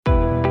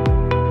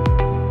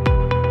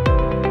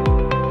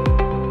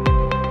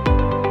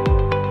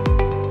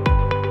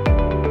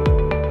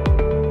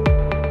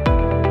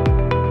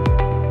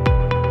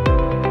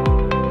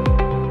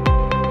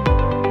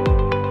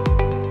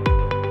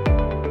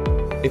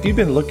If you've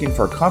been looking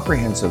for a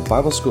comprehensive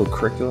Bible school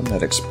curriculum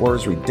that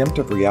explores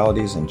redemptive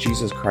realities in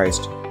Jesus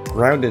Christ,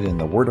 grounded in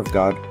the Word of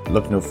God,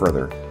 look no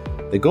further.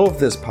 The goal of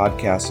this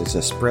podcast is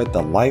to spread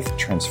the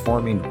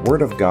life-transforming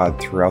Word of God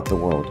throughout the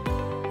world,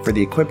 for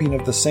the equipping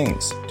of the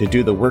saints to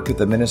do the work of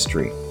the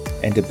ministry,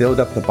 and to build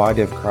up the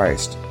body of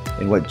Christ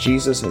in what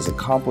Jesus has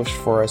accomplished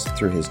for us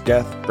through his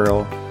death,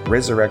 burial,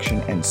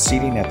 resurrection, and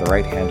seating at the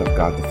right hand of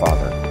God the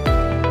Father.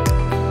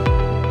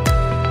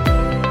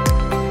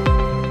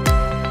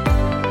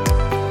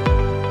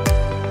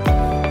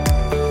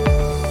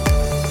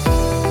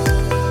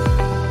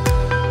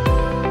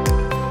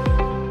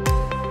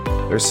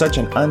 There's such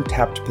an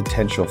untapped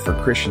potential for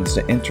Christians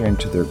to enter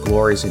into their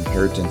glorious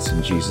inheritance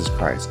in Jesus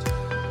Christ.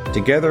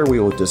 Together we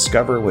will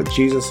discover what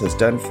Jesus has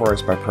done for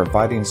us by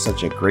providing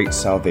such a great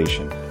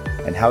salvation,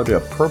 and how to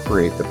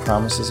appropriate the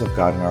promises of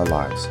God in our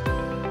lives.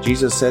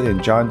 Jesus said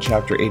in John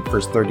chapter 8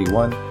 verse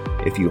 31,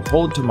 "If you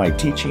hold to my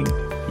teaching,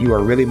 you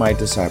are really my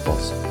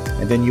disciples,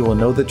 and then you will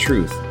know the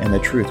truth, and the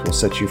truth will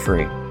set you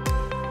free."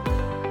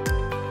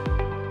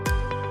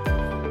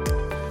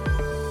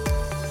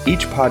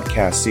 Each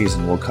podcast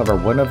season will cover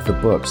one of the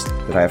books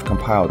that I have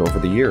compiled over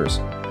the years.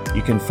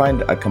 You can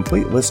find a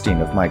complete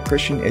listing of my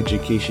Christian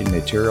education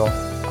material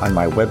on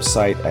my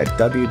website at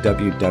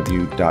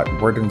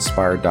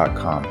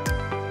www.wordinspire.com.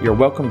 You're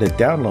welcome to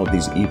download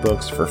these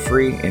ebooks for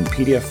free in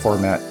PDF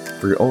format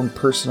for your own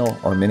personal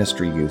or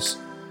ministry use.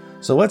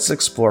 So let's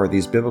explore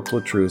these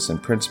biblical truths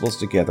and principles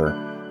together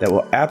that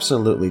will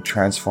absolutely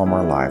transform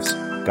our lives.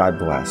 God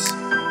bless.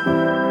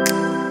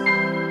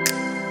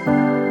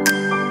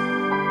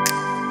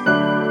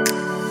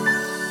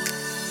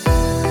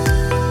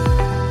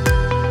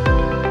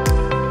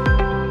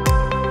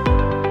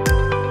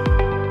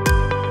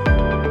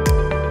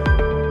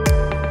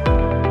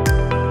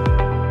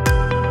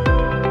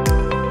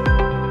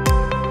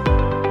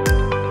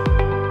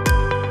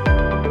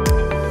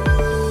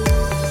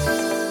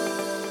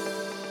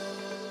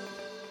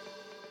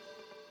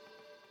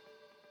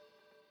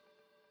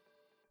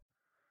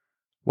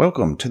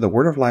 Welcome to the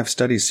Word of Life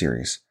study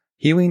series,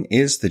 Healing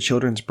is the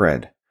Children's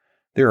Bread.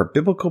 There are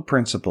biblical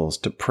principles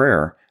to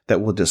prayer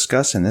that we'll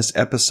discuss in this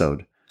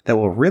episode that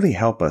will really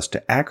help us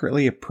to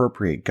accurately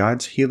appropriate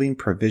God's healing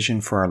provision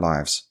for our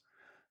lives.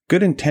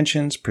 Good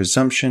intentions,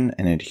 presumption,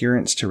 and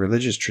adherence to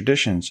religious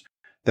traditions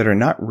that are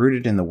not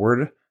rooted in the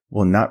Word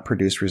will not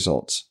produce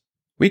results.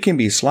 We can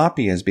be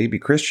sloppy as baby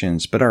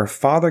Christians, but our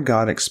Father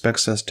God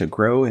expects us to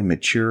grow and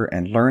mature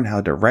and learn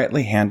how to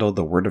rightly handle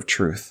the Word of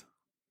truth.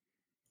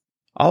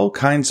 All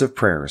kinds of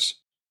prayers.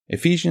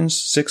 Ephesians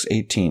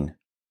 6:18.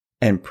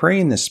 And pray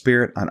in the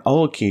Spirit on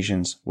all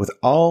occasions with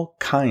all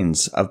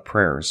kinds of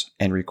prayers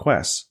and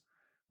requests.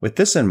 With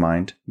this in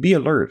mind, be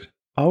alert.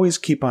 Always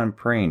keep on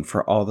praying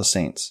for all the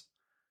saints.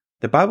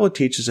 The Bible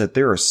teaches that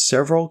there are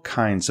several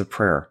kinds of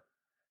prayer.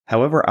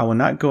 However, I will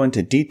not go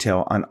into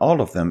detail on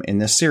all of them in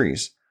this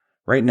series.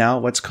 Right now,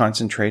 let's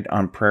concentrate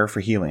on prayer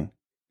for healing.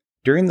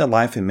 During the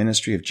life and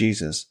ministry of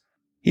Jesus,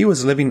 he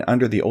was living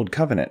under the Old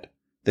Covenant.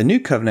 The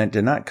New Covenant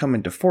did not come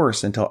into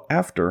force until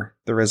after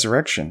the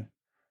resurrection.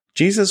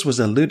 Jesus was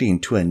alluding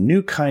to a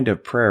new kind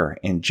of prayer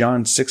in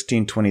John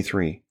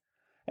 16:23.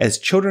 As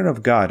children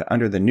of God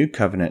under the New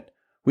Covenant,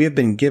 we have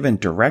been given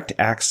direct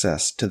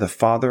access to the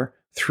Father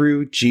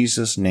through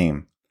Jesus'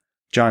 name.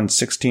 John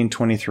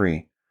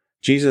 16:23.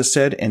 Jesus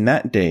said, "In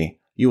that day,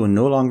 you will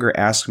no longer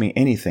ask me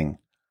anything.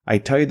 I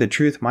tell you the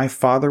truth, my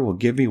Father will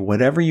give you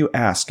whatever you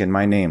ask in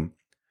my name.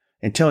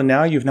 Until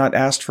now, you've not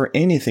asked for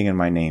anything in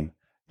my name.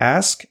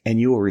 Ask, and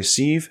you will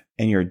receive,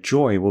 and your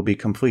joy will be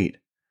complete."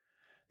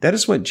 That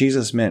is what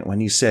Jesus meant when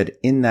he said,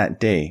 "in that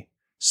day,"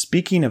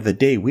 speaking of the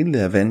day we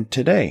live in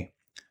today,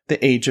 the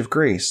age of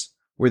grace,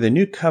 where the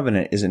new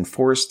covenant is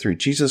enforced through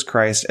Jesus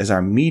Christ as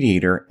our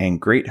mediator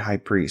and great high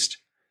priest.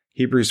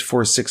 Hebrews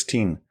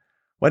 4:16.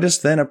 Let us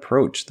then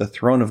approach the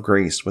throne of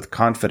grace with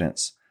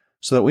confidence,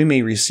 so that we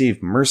may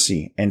receive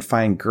mercy and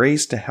find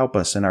grace to help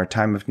us in our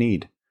time of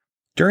need.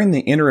 During the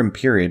interim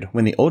period,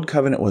 when the Old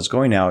Covenant was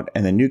going out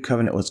and the New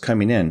Covenant was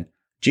coming in,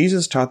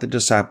 Jesus taught the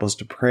disciples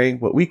to pray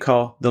what we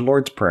call the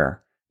Lord's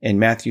Prayer in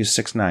Matthew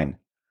 6:9.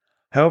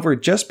 However,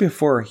 just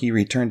before he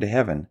returned to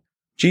heaven,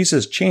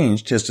 Jesus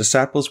changed his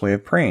disciples' way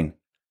of praying.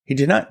 He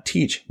did not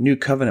teach New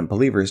Covenant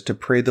believers to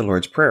pray the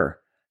Lord's Prayer.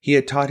 He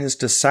had taught his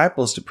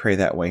disciples to pray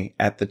that way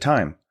at the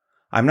time.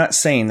 I'm not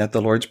saying that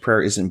the Lord's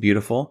Prayer isn't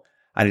beautiful.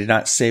 I did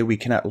not say we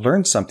cannot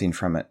learn something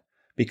from it,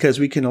 because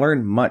we can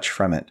learn much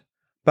from it.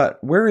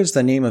 But where is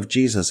the name of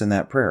Jesus in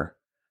that prayer?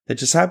 The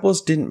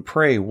disciples didn't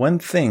pray one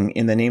thing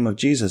in the name of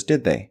Jesus,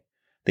 did they?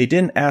 They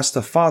didn't ask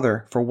the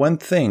Father for one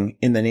thing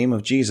in the name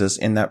of Jesus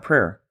in that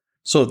prayer.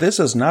 So this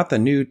is not the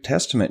New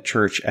Testament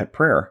church at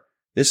prayer.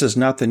 This is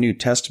not the New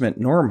Testament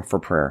norm for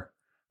prayer.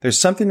 There's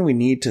something we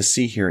need to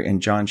see here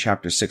in John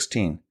chapter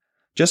 16.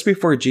 Just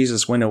before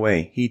Jesus went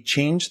away, he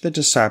changed the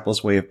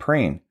disciples' way of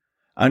praying.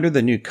 Under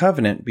the new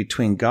covenant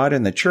between God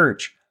and the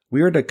church,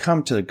 we are to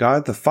come to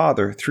God the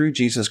Father through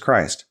Jesus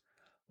Christ.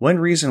 One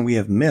reason we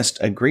have missed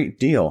a great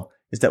deal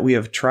is that we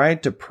have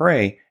tried to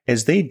pray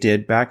as they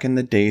did back in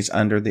the days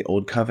under the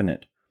Old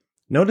Covenant.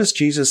 Notice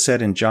Jesus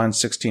said in John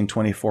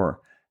 16:24,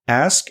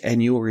 "Ask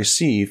and you will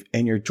receive,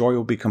 and your joy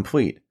will be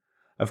complete."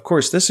 Of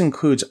course, this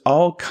includes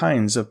all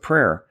kinds of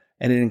prayer,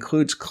 and it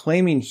includes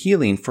claiming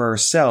healing for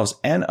ourselves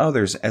and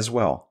others as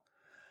well.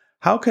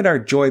 How could our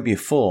joy be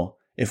full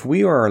if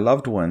we or our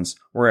loved ones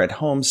were at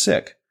home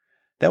sick?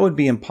 That would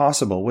be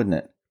impossible, wouldn't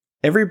it?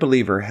 Every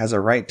believer has a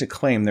right to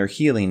claim their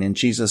healing in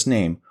Jesus'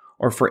 name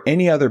or for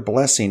any other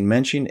blessing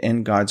mentioned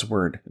in God's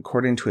Word,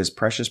 according to His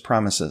precious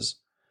promises.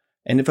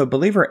 And if a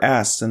believer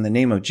asks in the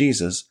name of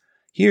Jesus,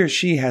 he or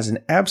she has an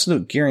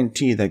absolute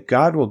guarantee that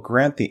God will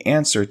grant the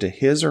answer to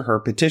his or her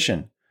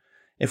petition.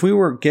 If we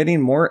were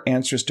getting more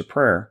answers to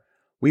prayer,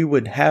 we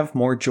would have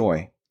more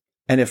joy.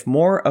 And if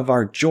more of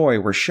our joy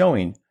were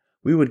showing,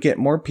 we would get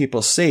more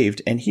people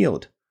saved and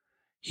healed.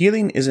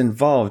 Healing is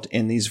involved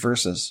in these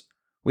verses.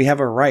 We have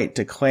a right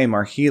to claim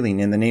our healing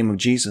in the name of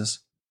Jesus.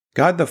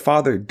 God the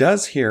Father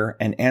does hear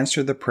and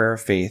answer the prayer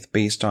of faith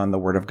based on the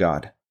Word of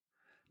God.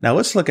 Now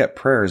let's look at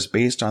prayers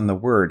based on the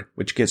Word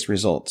which gets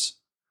results.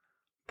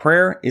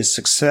 Prayer is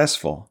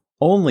successful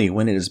only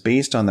when it is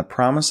based on the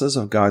promises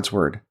of God's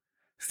Word.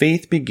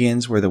 Faith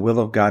begins where the will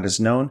of God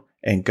is known,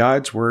 and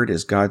God's Word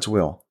is God's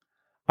will.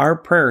 Our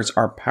prayers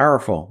are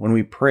powerful when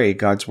we pray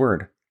God's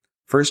Word.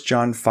 1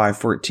 John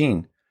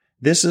 5:14.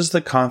 This is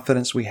the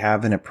confidence we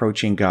have in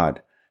approaching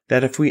God,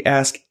 that if we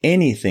ask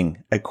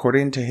anything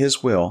according to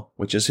His will,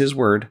 which is His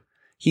Word,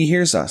 He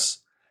hears us.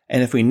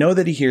 And if we know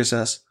that He hears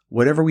us,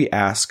 whatever we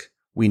ask,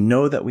 we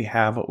know that we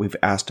have what we've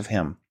asked of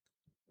Him.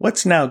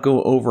 Let's now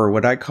go over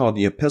what I call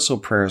the epistle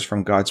prayers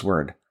from God's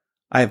Word.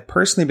 I have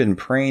personally been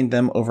praying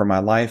them over my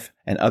life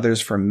and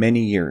others for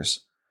many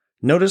years.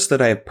 Notice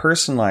that I have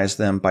personalized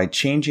them by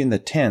changing the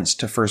tense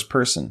to first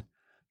person.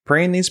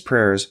 Praying these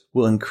prayers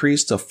will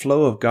increase the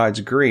flow of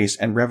God's grace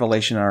and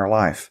revelation in our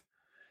life.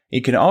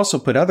 You can also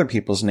put other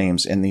people's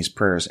names in these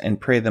prayers and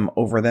pray them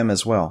over them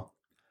as well.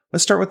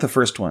 Let's start with the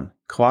first one,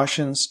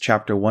 Colossians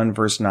chapter 1,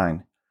 verse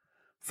 9.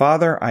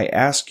 Father, I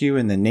ask you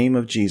in the name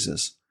of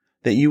Jesus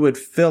that you would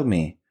fill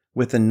me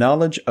with the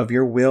knowledge of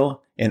your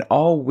will in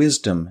all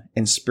wisdom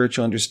and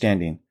spiritual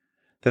understanding,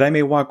 that I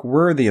may walk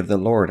worthy of the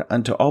Lord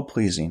unto all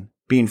pleasing,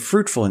 being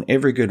fruitful in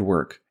every good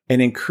work,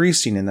 and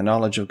increasing in the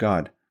knowledge of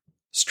God.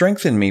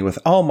 Strengthen me with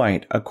all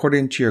might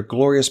according to your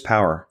glorious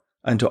power,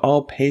 unto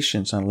all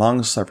patience and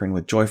longsuffering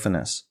with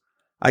joyfulness.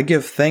 I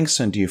give thanks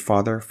unto you,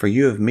 Father, for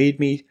you have made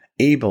me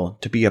able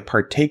to be a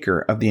partaker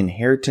of the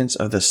inheritance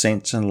of the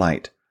saints in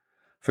light.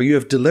 For you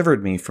have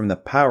delivered me from the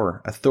power,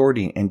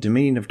 authority, and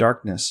dominion of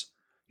darkness.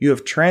 You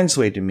have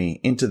translated me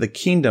into the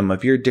kingdom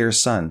of your dear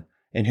Son,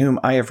 in whom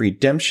I have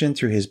redemption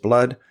through his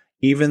blood,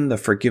 even the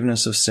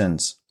forgiveness of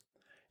sins.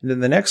 And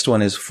then the next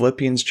one is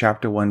Philippians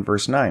chapter 1,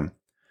 verse 9.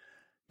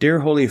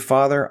 Dear Holy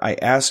Father, I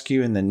ask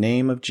you in the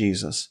name of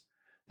Jesus,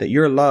 that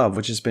your love,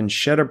 which has been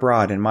shed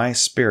abroad in my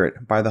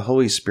spirit by the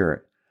Holy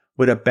Spirit,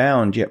 would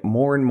abound yet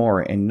more and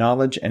more in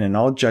knowledge and in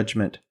all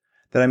judgment,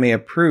 that I may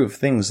approve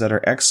things that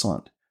are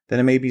excellent, that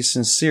I may be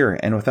sincere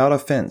and without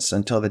offense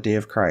until the day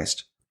of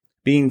Christ,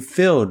 being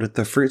filled with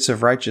the fruits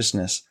of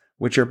righteousness,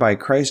 which are by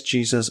Christ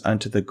Jesus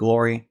unto the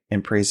glory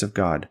and praise of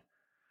God.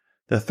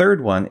 The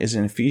third one is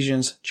in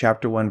Ephesians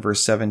chapter 1,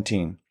 verse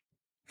 17.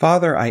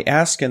 Father, I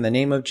ask in the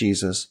name of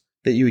Jesus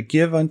that you would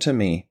give unto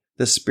me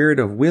the spirit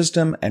of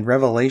wisdom and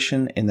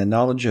revelation in the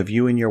knowledge of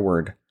you and your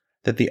word,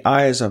 that the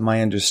eyes of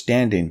my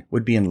understanding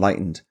would be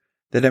enlightened,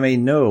 that I may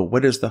know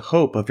what is the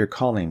hope of your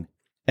calling,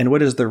 and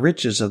what is the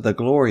riches of the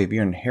glory of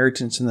your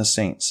inheritance in the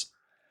saints,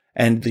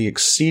 and the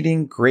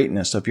exceeding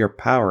greatness of your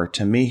power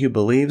to me who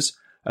believes,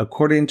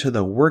 according to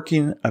the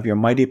working of your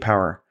mighty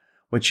power,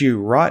 which you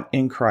wrought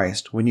in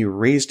Christ when you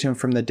raised him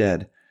from the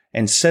dead,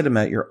 and set him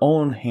at your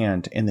own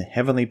hand in the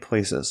heavenly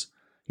places.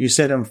 You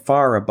set him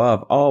far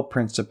above all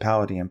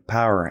principality and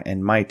power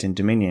and might and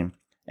dominion,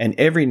 and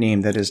every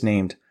name that is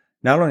named,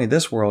 not only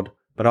this world,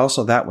 but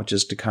also that which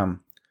is to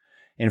come.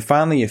 And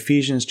finally,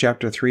 Ephesians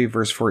chapter 3,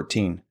 verse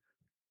 14.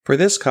 For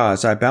this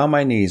cause I bow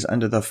my knees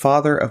unto the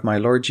Father of my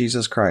Lord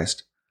Jesus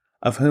Christ,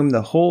 of whom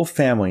the whole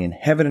family in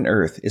heaven and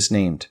earth is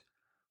named.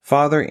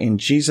 Father, in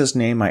Jesus'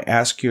 name I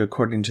ask you,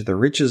 according to the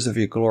riches of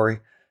your glory,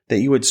 that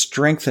you would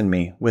strengthen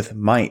me with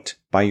might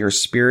by your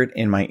Spirit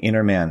in my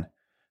inner man,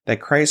 that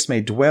Christ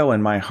may dwell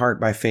in my heart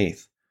by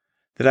faith,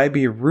 that I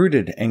be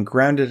rooted and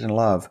grounded in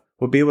love,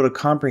 will be able to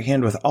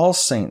comprehend with all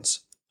saints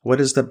what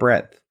is the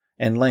breadth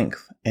and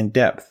length and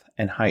depth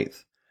and height,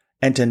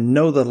 and to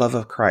know the love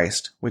of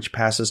Christ, which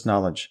passes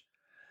knowledge,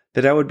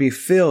 that I would be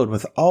filled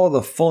with all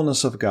the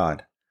fullness of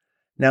God.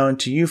 Now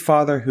unto you,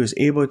 Father, who is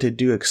able to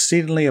do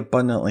exceedingly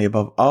abundantly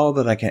above all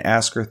that I can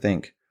ask or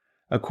think,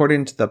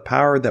 according to the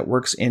power that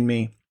works in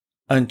me,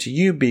 unto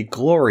you be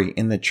glory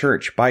in the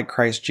church by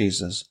Christ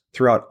Jesus,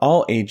 throughout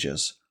all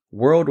ages,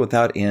 world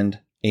without end.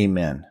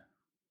 Amen.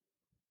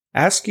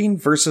 Asking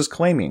versus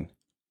claiming.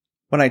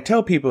 When I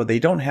tell people they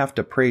don't have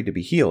to pray to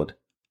be healed,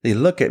 they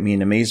look at me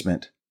in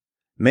amazement.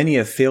 Many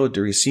have failed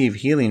to receive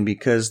healing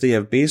because they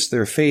have based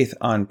their faith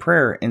on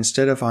prayer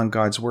instead of on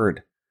God's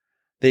Word.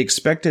 They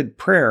expected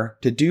prayer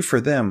to do for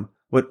them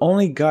what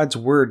only God's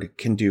Word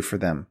can do for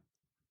them.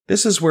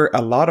 This is where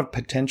a lot of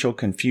potential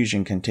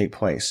confusion can take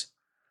place.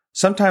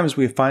 Sometimes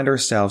we find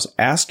ourselves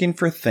asking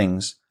for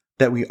things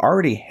that we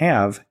already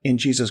have in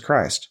Jesus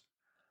Christ.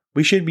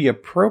 We should be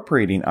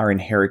appropriating our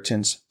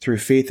inheritance through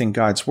faith in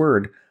God's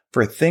Word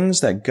for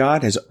things that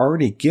God has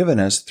already given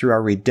us through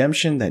our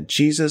redemption that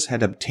Jesus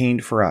had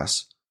obtained for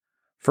us.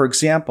 For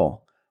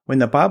example, when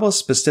the Bible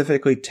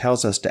specifically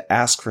tells us to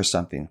ask for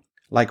something,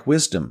 like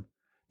wisdom,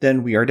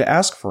 then we are to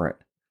ask for it.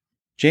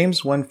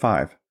 James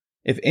 1:5,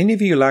 If any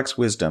of you lacks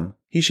wisdom,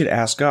 he should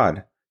ask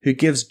God, who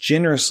gives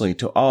generously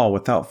to all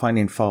without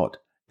finding fault,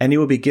 and it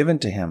will be given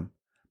to him.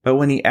 But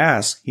when he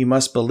asks, he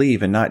must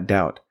believe and not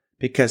doubt,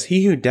 because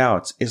he who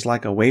doubts is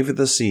like a wave of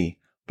the sea,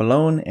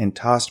 blown and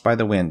tossed by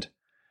the wind.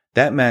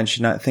 That man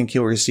should not think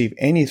he'll receive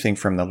anything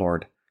from the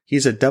Lord. He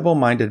is a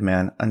double-minded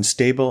man,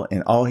 unstable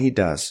in all he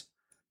does.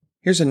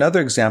 Here's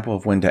another example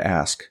of when to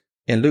ask.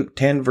 In Luke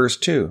 10, verse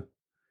 2,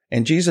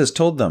 And Jesus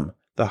told them,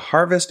 The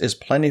harvest is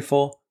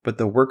plentiful, but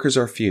the workers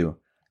are few.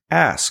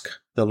 Ask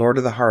the Lord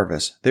of the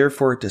harvest,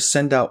 therefore, to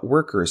send out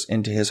workers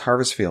into his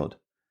harvest field.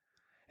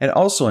 And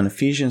also in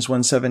Ephesians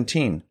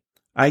 1:17,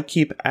 I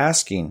keep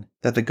asking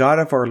that the God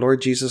of our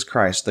Lord Jesus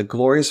Christ, the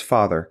glorious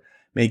Father,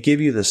 may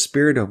give you the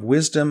spirit of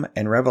wisdom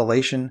and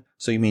revelation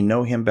so you may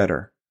know him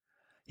better.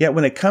 Yet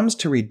when it comes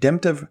to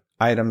redemptive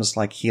items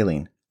like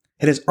healing,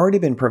 it has already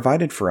been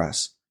provided for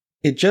us.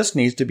 It just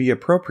needs to be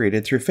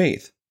appropriated through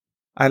faith.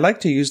 I like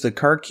to use the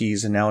car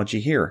keys analogy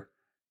here.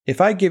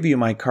 If I give you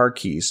my car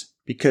keys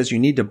because you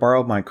need to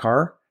borrow my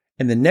car,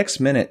 and the next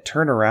minute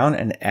turn around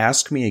and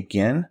ask me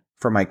again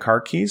for my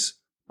car keys,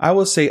 I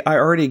will say I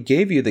already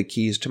gave you the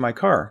keys to my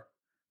car.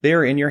 They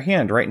are in your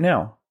hand right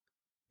now.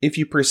 If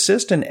you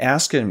persist in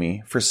asking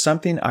me for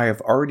something I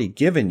have already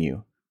given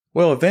you,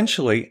 well,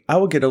 eventually I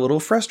will get a little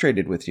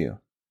frustrated with you.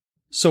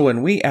 So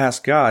when we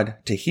ask God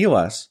to heal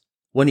us,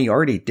 when he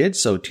already did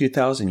so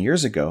 2,000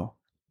 years ago,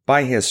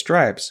 by his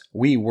stripes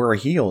we were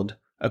healed,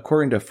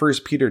 according to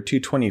 1 Peter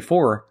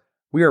 2:24,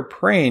 we are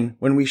praying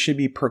when we should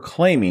be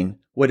proclaiming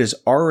what is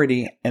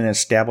already an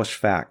established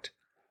fact.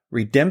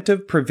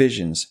 Redemptive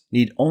provisions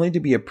need only to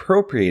be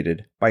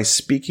appropriated by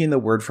speaking the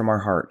word from our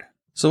heart.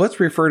 So let's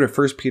refer to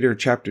 1 Peter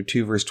chapter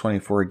 2, verse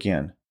 24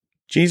 again.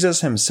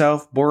 Jesus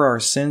himself bore our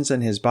sins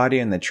in his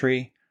body on the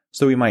tree,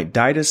 so we might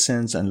die to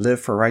sins and live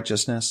for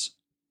righteousness.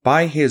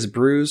 By his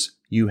bruise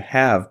you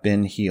have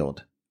been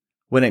healed.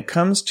 When it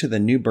comes to the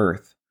new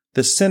birth,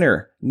 the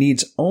sinner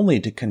needs only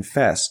to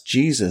confess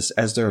Jesus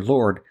as their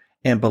Lord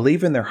and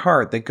believe in their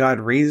heart that God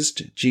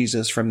raised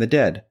Jesus from the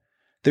dead.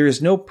 There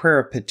is no prayer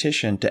of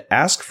petition to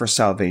ask for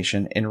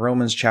salvation in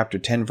Romans chapter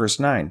 10, verse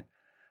 9.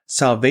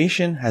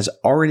 Salvation has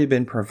already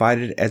been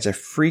provided as a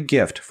free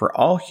gift for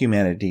all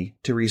humanity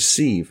to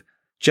receive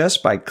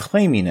just by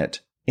claiming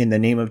it in the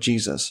name of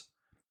Jesus.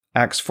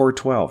 Acts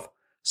 4:12.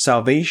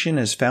 Salvation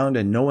is found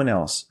in no one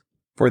else,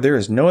 for there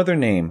is no other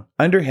name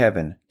under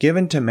heaven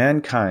given to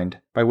mankind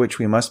by which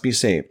we must be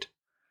saved.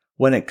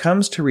 When it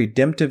comes to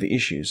redemptive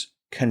issues,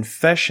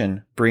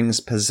 confession brings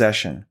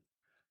possession.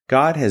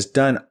 God has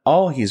done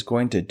all he's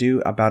going to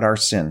do about our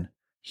sin,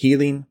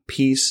 healing,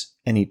 peace,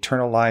 and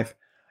eternal life,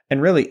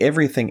 and really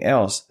everything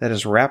else that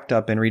is wrapped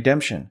up in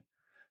redemption.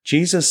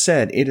 Jesus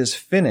said it is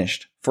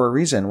finished for a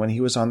reason when he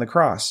was on the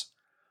cross.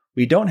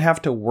 We don't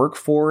have to work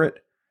for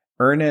it,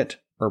 earn it,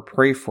 or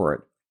pray for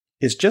it.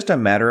 It's just a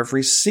matter of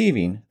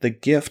receiving the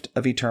gift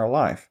of eternal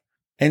life.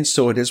 And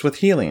so it is with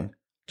healing,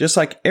 just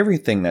like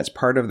everything that's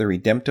part of the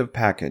redemptive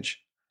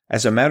package.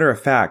 As a matter of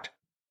fact,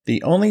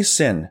 the only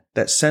sin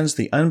that sends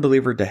the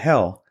unbeliever to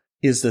hell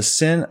is the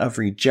sin of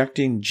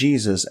rejecting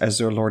Jesus as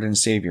their Lord and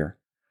Savior.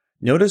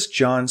 Notice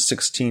John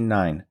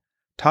 16:9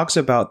 talks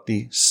about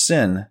the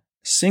sin,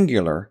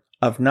 singular,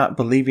 of not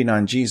believing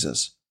on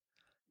Jesus.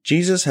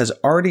 Jesus has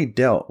already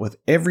dealt with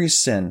every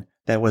sin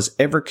that was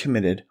ever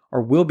committed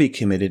or will be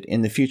committed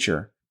in the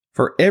future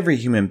for every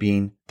human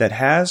being that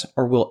has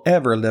or will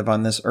ever live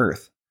on this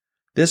earth.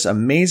 This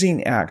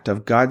amazing act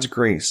of God's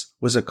grace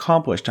was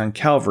accomplished on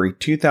Calvary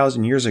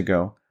 2,000 years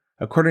ago,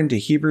 according to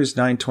Hebrews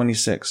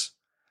 9:26.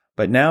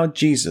 But now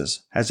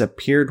Jesus has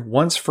appeared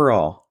once for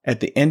all at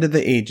the end of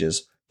the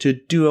ages to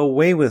do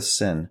away with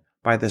sin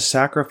by the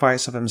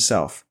sacrifice of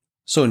himself.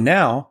 So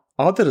now,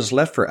 all that is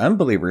left for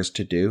unbelievers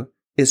to do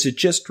is to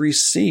just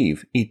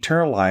receive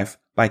eternal life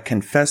by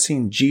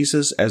confessing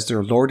Jesus as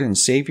their Lord and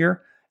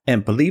Savior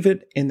and believe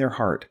it in their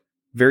heart.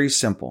 Very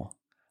simple.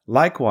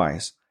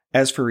 Likewise,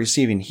 as for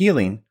receiving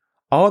healing,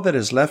 all that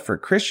is left for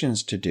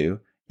Christians to do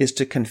is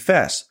to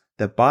confess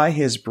that by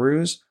his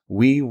bruise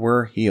we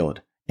were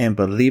healed and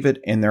believe it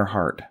in their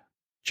heart.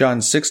 John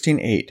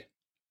 16:8.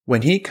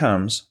 When he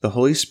comes, the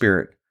Holy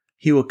Spirit,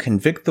 he will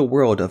convict the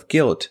world of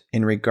guilt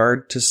in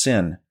regard to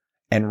sin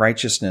and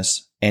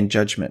righteousness and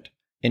judgment.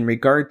 In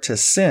regard to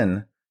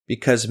sin,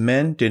 because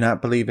men do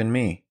not believe in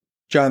me.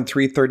 John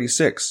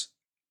 3:36.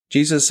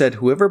 Jesus said,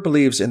 Whoever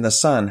believes in the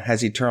Son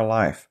has eternal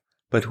life,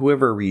 but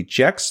whoever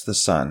rejects the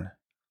Son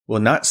will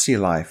not see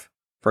life,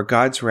 for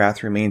God's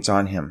wrath remains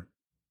on him.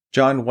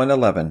 John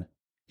 1:11.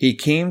 He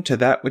came to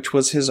that which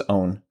was his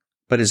own,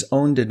 but his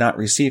own did not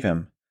receive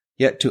him.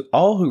 Yet to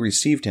all who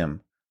received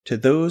him, to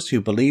those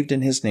who believed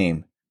in his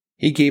name.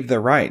 He gave the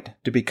right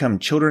to become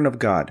children of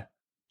God,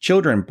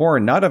 children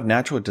born not of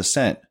natural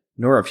descent,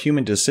 nor of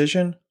human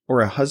decision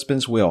or a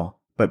husband's will,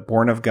 but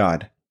born of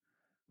God.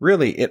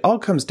 Really, it all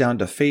comes down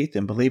to faith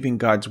in believing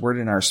God's word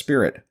in our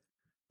spirit.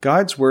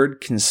 God's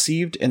word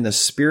conceived in the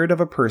spirit of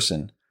a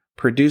person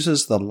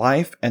produces the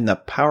life and the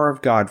power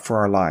of God for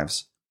our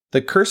lives.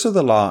 The curse of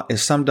the law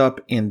is summed up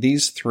in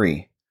these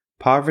three: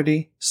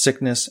 poverty,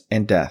 sickness,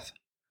 and death.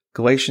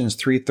 Galatians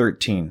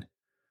 3:13.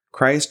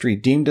 Christ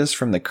redeemed us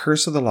from the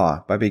curse of the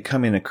law by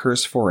becoming a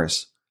curse for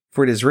us.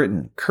 For it is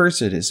written,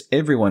 "Cursed is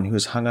everyone who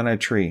is hung on a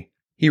tree."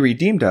 He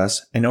redeemed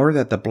us in order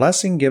that the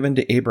blessing given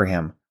to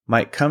Abraham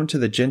might come to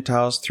the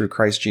Gentiles through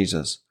Christ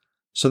Jesus,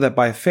 so that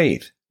by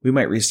faith we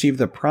might receive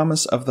the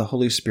promise of the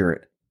Holy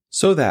Spirit,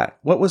 so that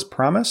what was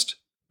promised,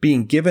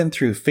 being given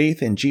through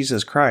faith in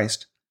Jesus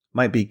Christ,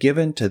 might be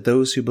given to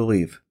those who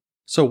believe.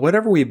 So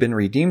whatever we've been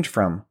redeemed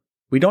from,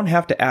 we don't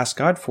have to ask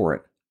God for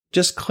it.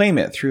 Just claim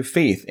it through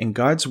faith in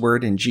God's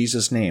word in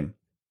Jesus' name.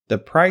 The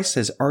price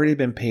has already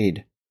been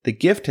paid. The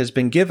gift has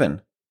been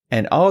given,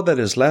 and all that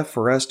is left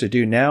for us to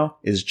do now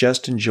is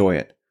just enjoy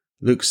it.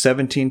 Luke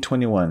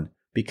 17:21,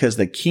 because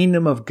the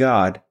kingdom of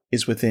God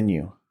is within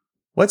you.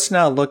 Let's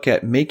now look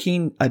at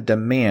making a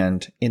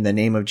demand in the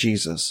name of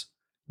Jesus.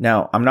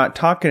 Now, I'm not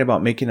talking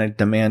about making a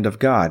demand of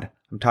God.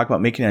 I'm talking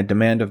about making a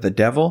demand of the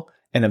devil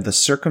and of the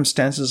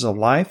circumstances of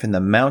life and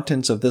the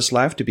mountains of this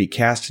life to be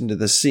cast into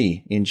the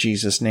sea in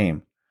Jesus'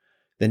 name.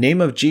 The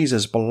name of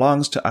Jesus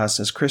belongs to us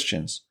as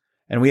Christians,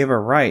 and we have a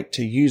right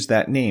to use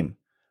that name.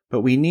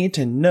 But we need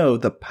to know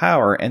the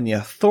power and the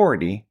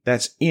authority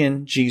that's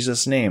in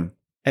Jesus' name,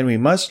 and we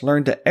must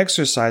learn to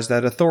exercise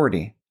that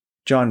authority.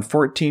 John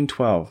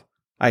 14:12.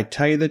 I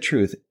tell you the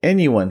truth,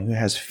 anyone who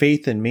has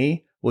faith in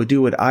me will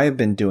do what I have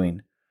been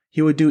doing.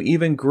 He will do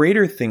even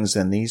greater things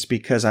than these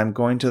because I'm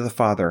going to the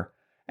Father,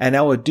 and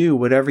I will do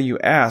whatever you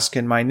ask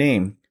in my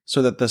name,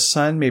 so that the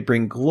Son may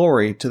bring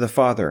glory to the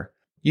Father.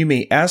 You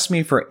may ask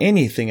me for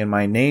anything in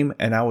my name,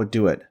 and I will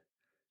do it.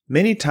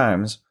 Many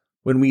times,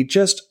 when we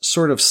just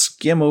sort of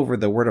skim over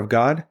the Word of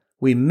God,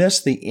 we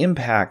miss the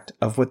impact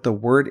of what the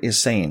Word is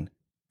saying.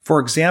 For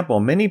example,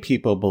 many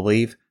people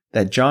believe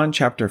that John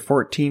chapter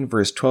 14,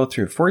 verse 12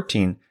 through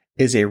 14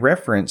 is a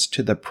reference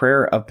to the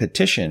prayer of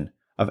petition,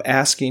 of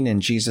asking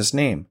in Jesus'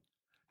 name.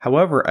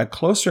 However, a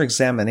closer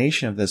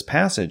examination of this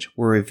passage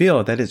will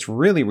reveal that it's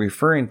really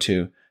referring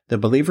to the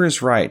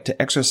believer's right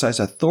to exercise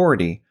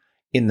authority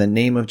in the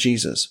name of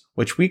Jesus,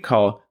 which we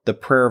call the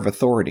prayer of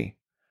authority.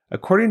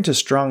 According to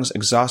Strong's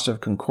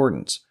Exhaustive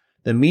Concordance,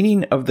 the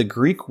meaning of the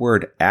Greek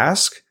word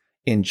ask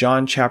in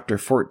John chapter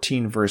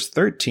 14, verse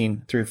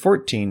 13 through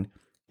 14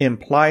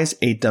 implies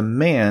a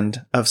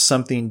demand of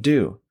something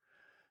due.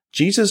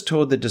 Jesus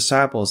told the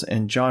disciples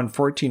in John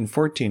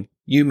 14:14,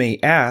 "You may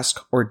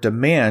ask or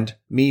demand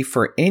me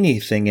for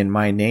anything in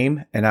my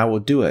name, and I will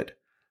do it."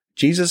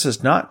 Jesus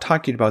is not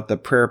talking about the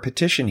prayer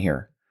petition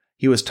here.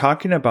 He was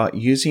talking about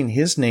using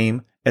his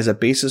name as a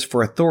basis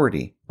for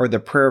authority, or the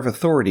prayer of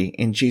authority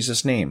in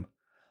Jesus' name.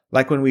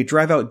 Like when we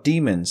drive out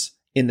demons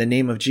in the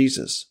name of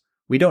Jesus.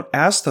 We don't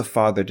ask the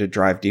Father to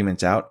drive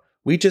demons out.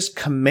 We just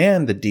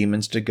command the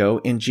demons to go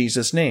in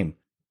Jesus' name.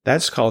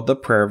 That's called the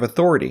prayer of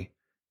authority.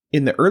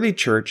 In the early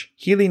church,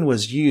 healing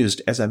was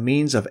used as a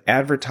means of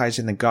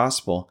advertising the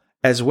gospel,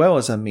 as well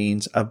as a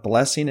means of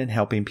blessing and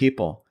helping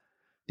people.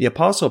 The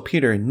Apostle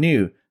Peter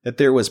knew that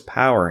there was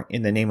power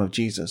in the name of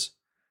Jesus.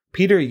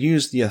 Peter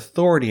used the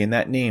authority in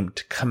that name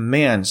to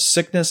command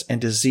sickness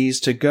and disease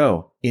to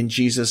go in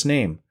Jesus'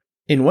 name.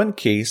 In one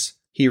case,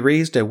 he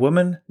raised a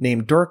woman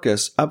named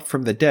Dorcas up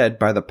from the dead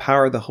by the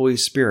power of the Holy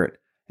Spirit,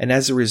 and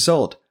as a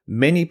result,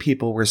 many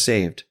people were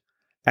saved.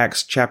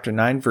 Acts chapter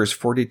 9, verse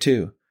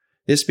 42.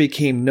 This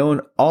became known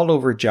all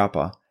over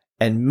Joppa,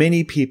 and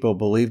many people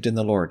believed in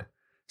the Lord.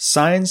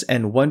 Signs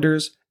and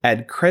wonders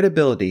add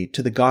credibility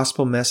to the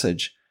gospel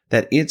message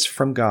that it's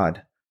from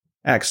God.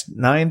 Acts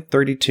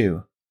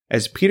 9:32.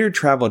 As Peter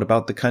traveled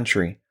about the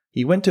country,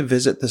 he went to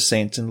visit the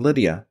saints in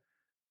Lydia.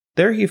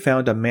 There he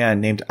found a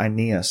man named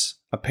Aeneas,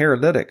 a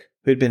paralytic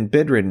who had been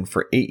bedridden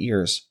for 8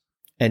 years.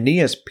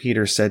 Aeneas,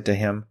 Peter said to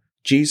him,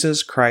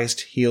 "Jesus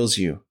Christ heals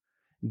you.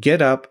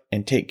 Get up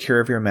and take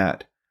care of your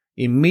mat."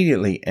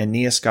 Immediately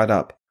Aeneas got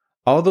up.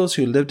 All those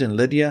who lived in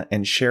Lydia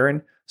and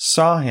Sharon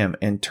saw him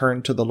and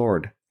turned to the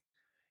Lord.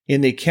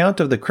 In the account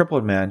of the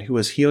crippled man who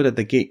was healed at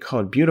the gate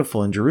called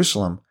Beautiful in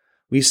Jerusalem,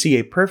 we see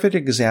a perfect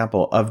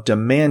example of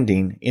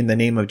demanding in the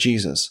name of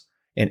Jesus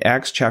in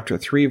Acts chapter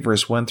 3,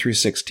 verse 1 through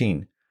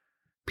 16.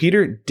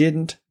 Peter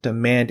didn't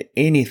demand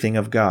anything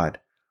of God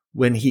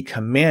when he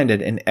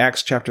commanded in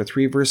Acts chapter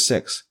 3, verse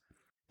 6.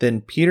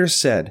 Then Peter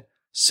said,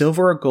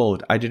 "Silver or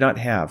gold I do not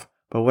have,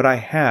 but what I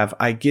have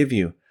I give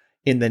you.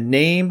 In the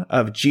name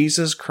of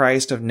Jesus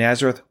Christ of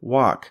Nazareth,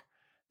 walk."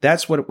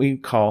 That's what we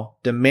call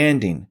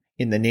demanding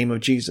in the name of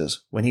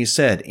Jesus. When he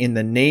said, "In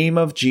the name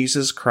of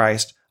Jesus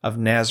Christ of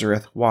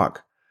Nazareth,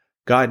 walk."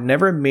 God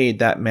never made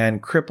that man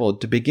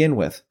crippled to begin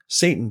with.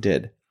 Satan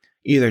did,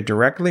 either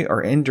directly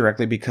or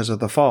indirectly because of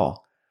the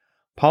fall.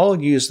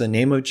 Paul used the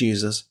name of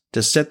Jesus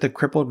to set the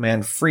crippled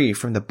man free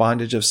from the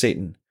bondage of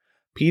Satan.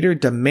 Peter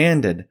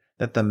demanded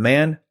that the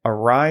man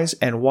arise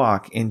and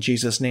walk in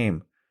Jesus'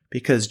 name,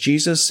 because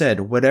Jesus said,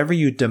 "Whatever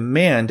you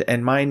demand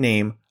in my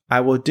name, I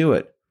will do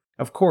it."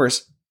 Of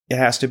course, it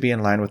has to be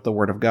in line with the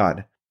Word of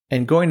God.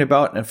 And going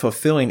about and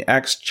fulfilling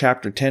Acts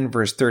chapter 10,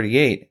 verse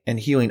 38, and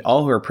healing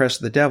all who are oppressed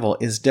of the devil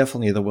is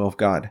definitely the will of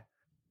God.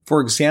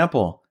 For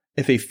example,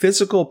 if a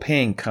physical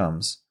pain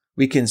comes,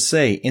 we can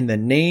say, "In the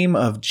name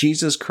of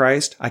Jesus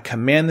Christ, I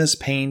command this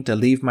pain to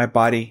leave my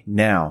body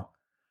now."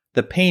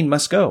 The pain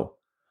must go.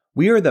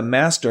 We are the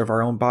master of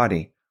our own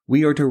body.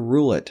 We are to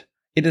rule it.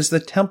 It is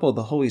the temple of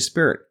the Holy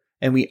Spirit,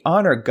 and we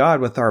honor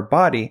God with our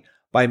body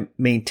by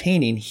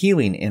maintaining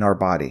healing in our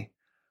body.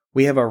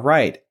 We have a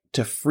right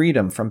to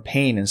freedom from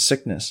pain and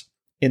sickness.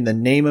 In the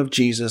name of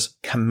Jesus,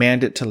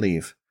 command it to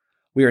leave.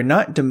 We are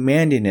not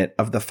demanding it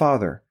of the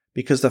Father,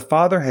 because the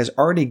Father has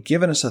already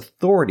given us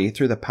authority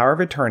through the power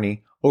of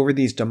attorney over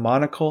these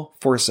demonical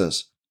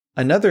forces.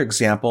 Another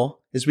example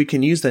is we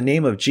can use the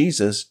name of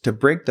Jesus to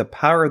break the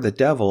power of the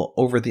devil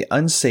over the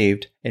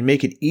unsaved and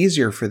make it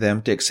easier for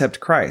them to accept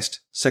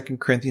Christ, 2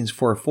 Corinthians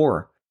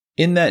 4:4.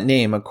 In that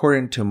name,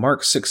 according to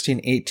Mark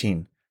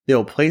 16:18, they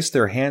will place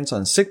their hands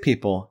on sick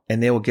people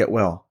and they will get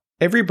well.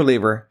 Every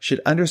believer should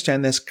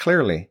understand this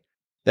clearly,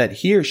 that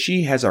he or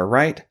she has a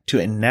right to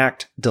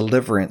enact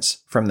deliverance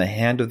from the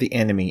hand of the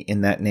enemy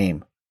in that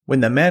name. When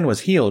the man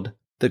was healed,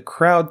 the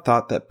crowd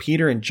thought that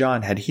Peter and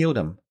John had healed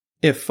him.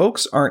 If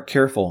folks aren't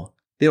careful,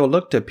 they will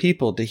look to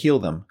people to heal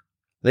them.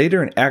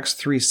 Later in Acts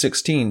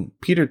 3:16,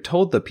 Peter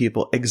told the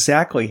people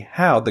exactly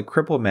how the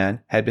crippled man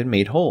had been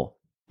made whole.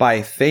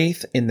 By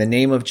faith in the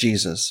name of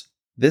Jesus,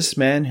 this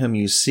man whom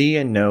you see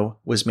and know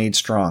was made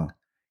strong.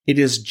 It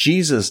is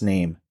Jesus'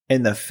 name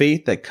and the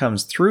faith that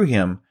comes through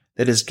him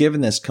that has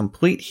given this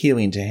complete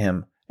healing to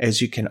him,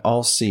 as you can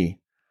all see.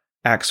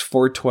 Acts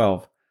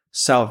 4:12,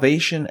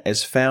 salvation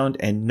is found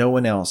in no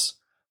one else,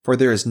 for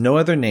there is no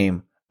other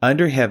name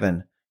under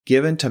heaven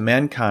given to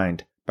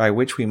mankind by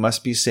which we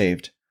must be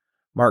saved.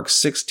 Mark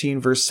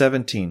 16, verse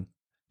 17,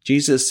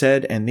 Jesus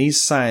said, "And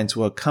these signs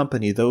will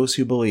accompany those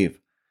who believe.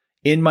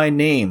 In my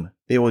name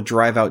they will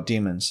drive out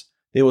demons.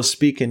 They will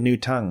speak in new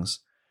tongues.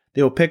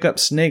 They will pick up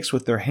snakes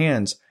with their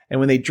hands, and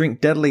when they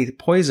drink deadly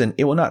poison,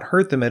 it will not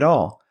hurt them at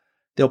all.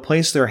 They'll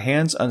place their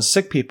hands on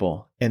sick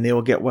people, and they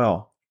will get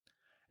well."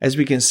 As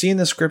we can see in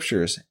the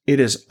scriptures,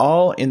 it is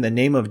all in the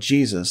name of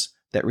Jesus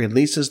that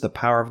releases the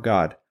power of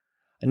God.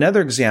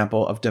 Another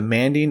example of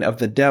demanding of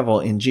the devil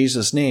in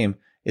Jesus' name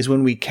is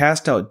when we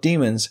cast out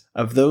demons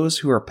of those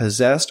who are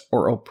possessed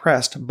or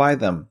oppressed by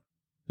them.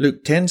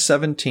 Luke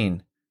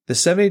 10:17, the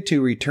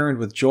 72 returned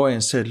with joy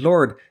and said,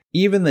 "Lord,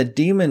 even the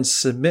demons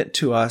submit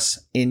to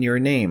us in your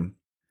name."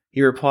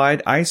 He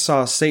replied, "I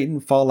saw Satan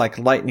fall like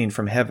lightning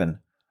from heaven.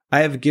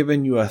 I have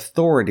given you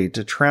authority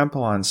to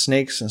trample on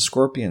snakes and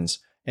scorpions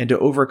and to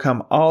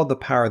overcome all the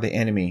power of the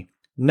enemy.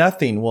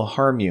 Nothing will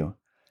harm you.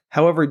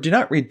 However, do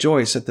not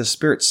rejoice that the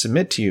spirits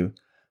submit to you,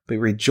 but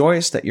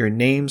rejoice that your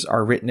names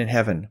are written in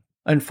heaven."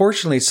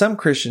 Unfortunately, some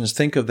Christians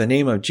think of the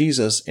name of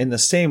Jesus in the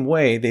same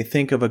way they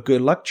think of a good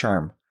luck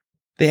charm.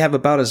 They have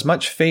about as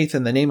much faith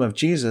in the name of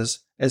Jesus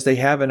as they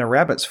have in a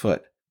rabbit's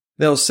foot.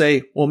 They'll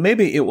say, "Well,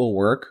 maybe it will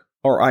work,"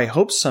 or "I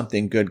hope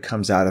something good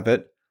comes out of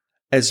it."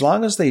 As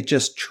long as they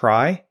just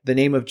try the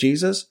name of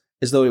Jesus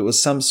as though it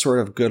was some sort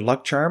of good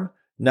luck charm,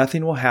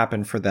 nothing will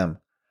happen for them.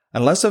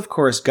 Unless, of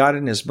course, God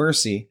in His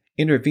mercy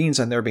intervenes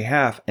on their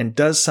behalf and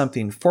does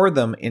something for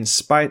them in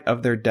spite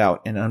of their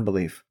doubt and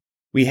unbelief.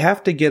 We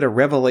have to get a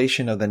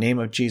revelation of the name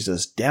of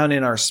Jesus down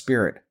in our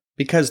spirit,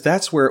 because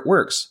that's where it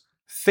works.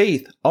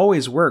 Faith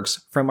always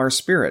works from our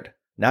spirit,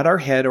 not our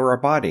head or our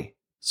body.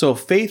 So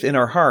faith in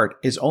our heart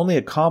is only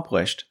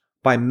accomplished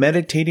by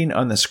meditating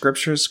on the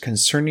scriptures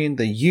concerning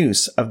the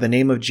use of the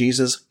name of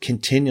Jesus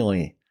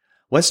continually.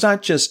 Let's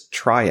not just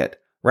try it.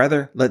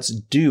 Rather, let's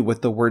do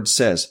what the word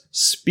says.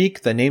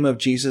 Speak the name of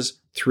Jesus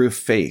through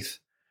faith.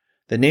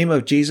 The name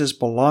of Jesus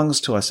belongs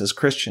to us as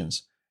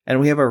Christians, and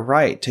we have a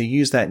right to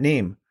use that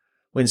name.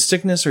 When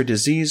sickness or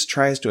disease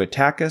tries to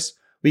attack us,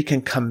 we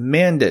can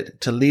command it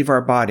to leave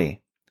our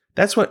body.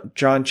 That's what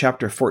John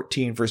chapter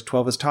 14, verse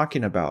 12 is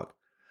talking about.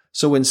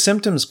 So when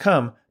symptoms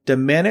come,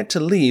 demand it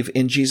to leave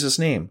in Jesus'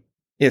 name.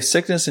 If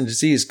sickness and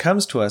disease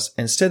comes to us,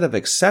 instead of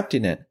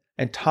accepting it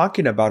and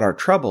talking about our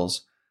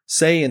troubles,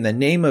 say, "In the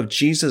name of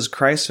Jesus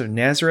Christ of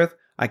Nazareth,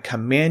 I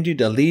command you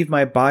to leave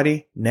my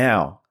body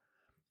now."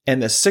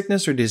 And the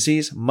sickness or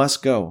disease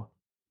must go.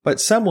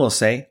 But some will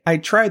say, "I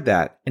tried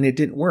that and it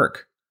didn't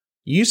work."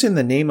 Using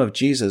the name of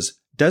Jesus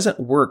doesn't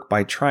work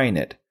by trying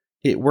it.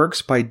 It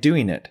works by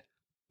doing it.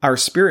 Our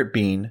spirit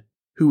being,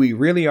 who we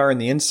really are in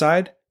the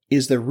inside,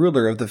 is the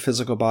ruler of the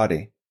physical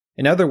body.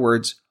 In other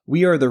words,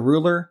 we are the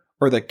ruler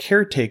or the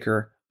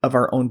caretaker of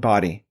our own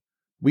body.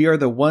 We are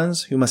the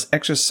ones who must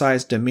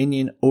exercise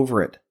dominion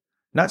over it,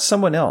 not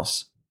someone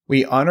else.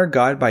 We honor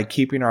God by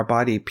keeping our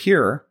body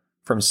pure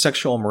from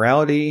sexual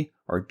immorality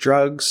or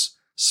drugs,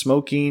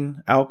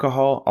 smoking,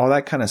 alcohol, all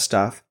that kind of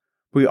stuff.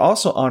 We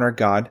also honor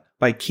God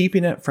by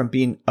keeping it from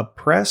being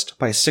oppressed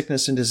by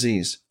sickness and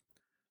disease.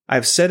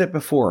 I've said it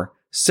before,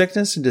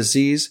 sickness and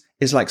disease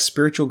is like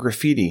spiritual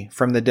graffiti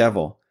from the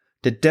devil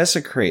to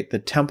desecrate the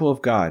temple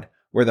of God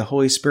where the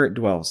Holy Spirit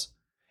dwells.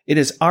 It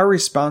is our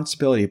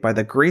responsibility by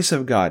the grace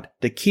of God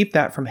to keep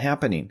that from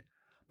happening,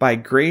 by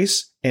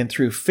grace and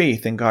through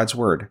faith in God's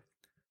Word.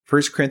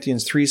 1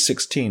 Corinthians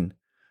 3:16.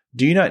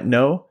 Do you not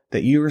know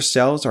that you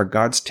yourselves are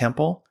God's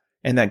temple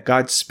and that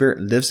God's Spirit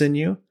lives in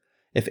you?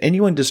 If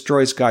anyone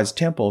destroys God's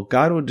temple,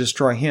 God will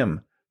destroy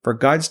him, for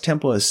God's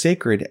temple is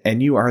sacred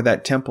and you are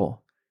that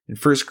temple. In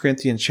 1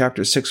 Corinthians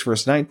chapter 6,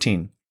 verse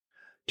 19.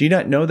 Do you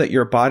not know that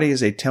your body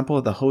is a temple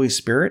of the Holy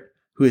Spirit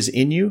who is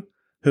in you,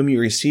 whom you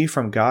receive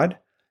from God?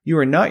 You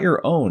are not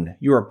your own,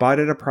 you are bought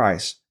at a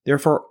price.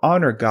 Therefore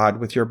honor God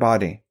with your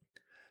body.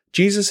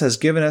 Jesus has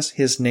given us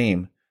His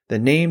name, the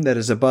name that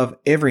is above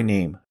every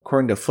name,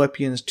 according to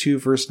Philippians 2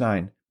 verse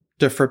 9,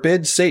 to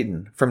forbid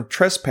Satan from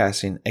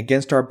trespassing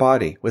against our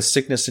body with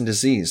sickness and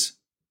disease.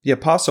 The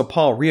Apostle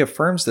Paul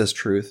reaffirms this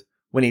truth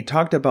when he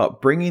talked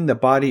about bringing the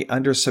body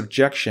under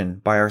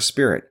subjection by our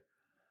spirit,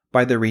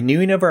 by the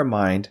renewing of our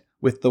mind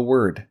with the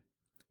Word.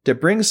 To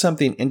bring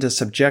something into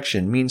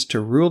subjection means to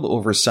rule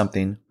over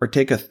something or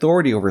take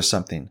authority over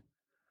something.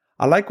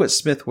 I like what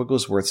Smith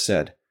Wigglesworth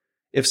said.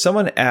 If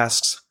someone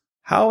asks,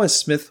 "How is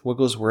Smith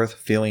Wigglesworth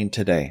feeling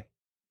today?"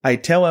 I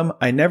tell him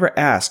I never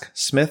ask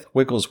Smith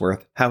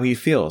Wigglesworth how he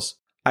feels.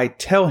 I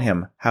tell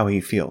him how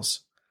he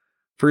feels.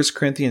 1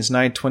 Corinthians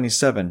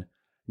 9:27.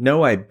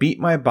 No, I beat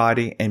my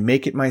body and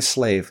make it my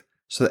slave,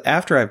 so that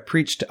after I've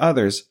preached to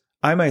others,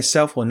 I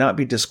myself will not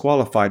be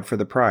disqualified for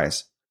the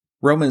prize.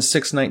 Romans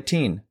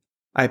 6:19.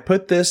 I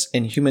put this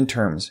in human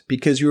terms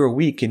because you are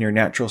weak in your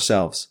natural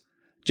selves.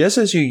 Just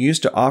as you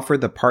used to offer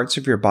the parts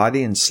of your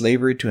body in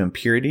slavery to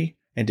impurity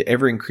and to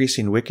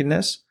ever-increasing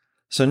wickedness,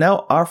 so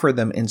now offer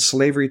them in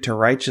slavery to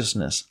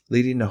righteousness,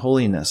 leading to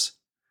holiness.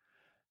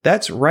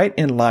 That's right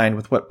in line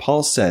with what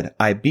Paul said,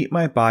 I beat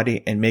my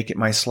body and make it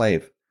my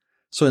slave.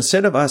 So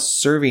instead of us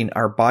serving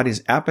our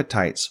body's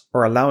appetites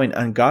or allowing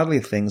ungodly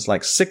things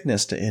like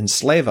sickness to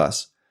enslave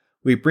us,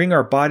 we bring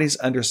our bodies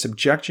under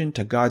subjection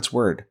to God's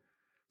Word.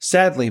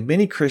 Sadly,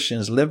 many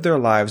Christians live their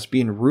lives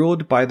being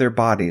ruled by their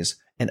bodies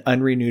and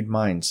unrenewed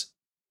minds.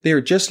 They are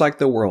just like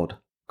the world,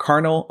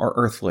 carnal or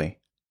earthly.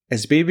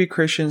 As baby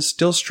Christians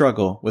still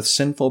struggle with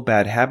sinful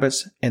bad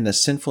habits and the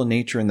sinful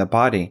nature in the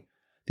body,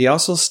 they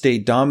also stay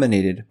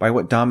dominated by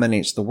what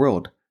dominates the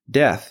world,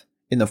 death,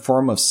 in the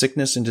form of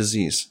sickness and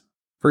disease.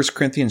 1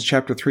 Corinthians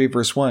chapter 3,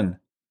 verse 1.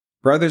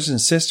 Brothers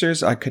and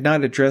sisters, I could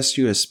not address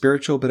you as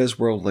spiritual but as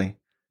worldly,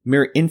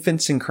 mere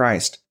infants in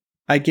Christ.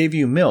 I gave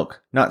you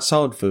milk, not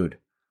solid food,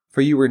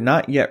 for you were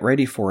not yet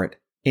ready for it.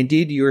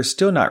 Indeed, you are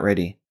still not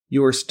ready.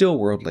 You are still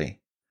worldly.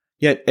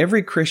 Yet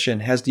every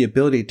Christian has the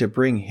ability to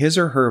bring his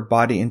or her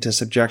body into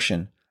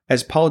subjection,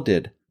 as Paul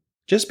did.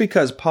 Just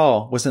because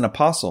Paul was an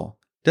apostle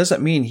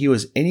doesn't mean he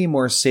was any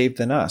more saved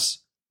than us.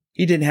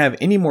 He didn't have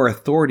any more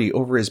authority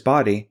over his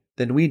body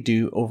than we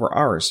do over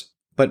ours.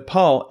 But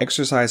Paul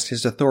exercised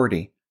his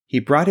authority. He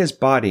brought his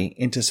body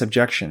into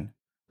subjection.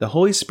 The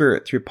Holy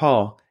Spirit, through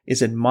Paul,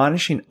 is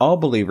admonishing all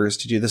believers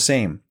to do the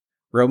same.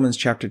 Romans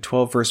chapter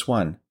 12, verse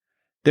 1.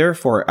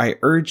 Therefore, I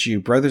urge you,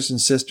 brothers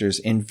and sisters,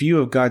 in view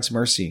of God's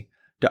mercy,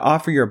 to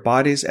offer your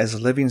bodies as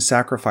living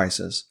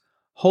sacrifices,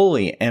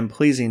 holy and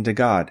pleasing to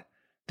God.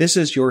 This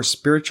is your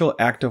spiritual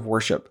act of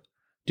worship.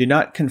 Do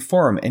not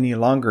conform any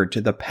longer to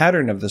the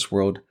pattern of this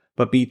world,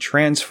 but be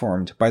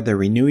transformed by the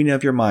renewing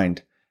of your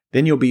mind.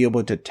 Then you'll be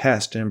able to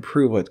test and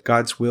prove what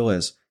God's will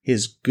is,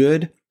 His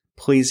good,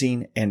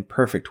 pleasing, and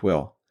perfect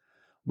will.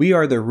 We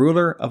are the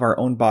ruler of our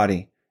own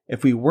body.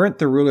 If we weren't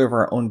the ruler of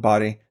our own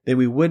body, then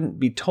we wouldn't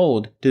be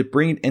told to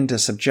bring it into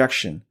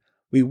subjection.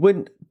 We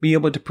wouldn't be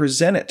able to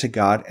present it to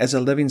God as a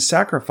living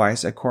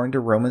sacrifice according to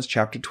Romans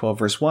chapter 12,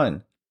 verse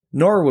 1.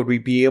 Nor would we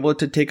be able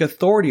to take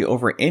authority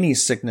over any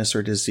sickness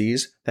or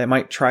disease that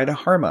might try to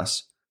harm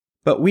us.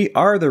 But we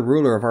are the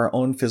ruler of our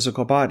own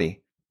physical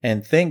body.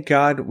 And thank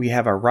God we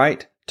have a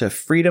right to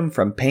freedom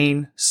from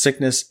pain,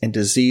 sickness, and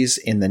disease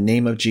in the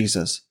name of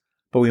Jesus.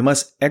 But we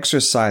must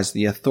exercise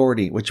the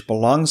authority which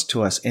belongs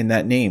to us in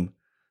that name.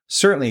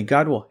 Certainly,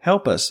 God will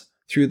help us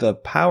through the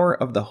power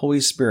of the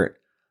Holy Spirit,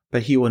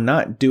 but He will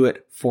not do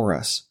it for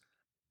us.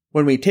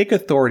 When we take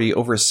authority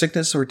over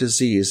sickness or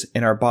disease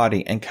in our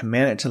body and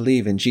command it to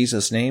leave in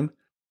Jesus' name,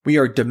 we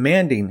are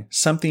demanding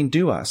something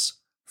due us,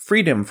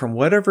 freedom from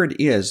whatever it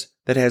is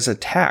that has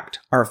attacked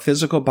our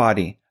physical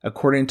body,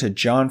 according to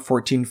John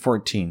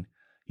 14:14.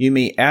 You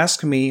may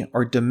ask me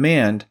or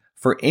demand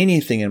for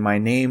anything in my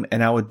name,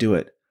 and I will do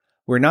it.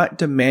 We're not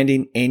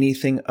demanding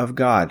anything of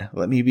God,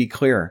 let me be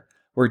clear.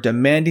 We're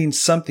demanding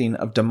something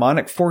of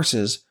demonic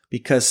forces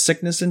because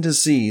sickness and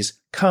disease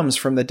comes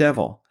from the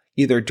devil,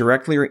 either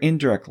directly or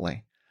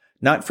indirectly.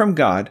 Not from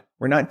God,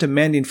 we're not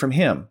demanding from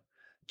Him.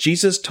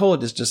 Jesus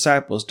told His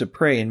disciples to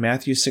pray in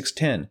Matthew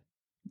 6:10,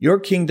 Your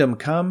kingdom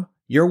come,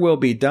 your will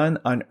be done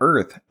on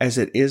earth as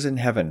it is in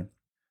heaven.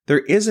 There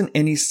isn't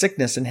any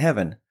sickness in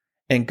heaven,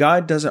 and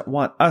God doesn't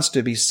want us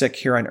to be sick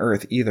here on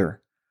earth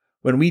either.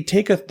 When we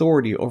take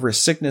authority over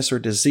sickness or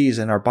disease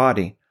in our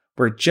body,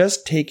 we're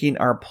just taking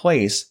our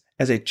place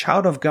as a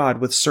child of God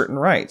with certain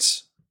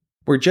rights.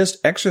 We're just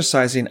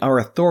exercising our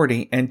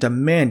authority and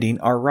demanding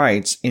our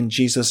rights in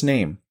Jesus'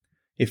 name.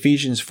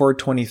 Ephesians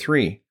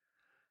 4:23.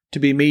 To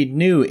be made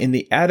new in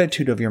the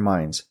attitude of your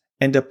minds,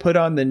 and to put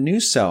on the new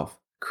self,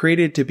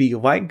 created to be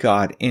like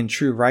God in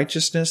true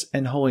righteousness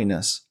and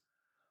holiness.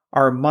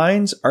 Our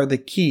minds are the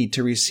key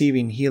to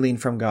receiving healing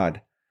from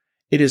God.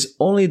 It is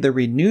only the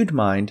renewed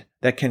mind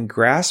that can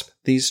grasp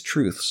these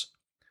truths.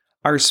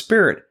 Our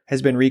spirit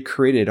has been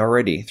recreated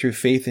already through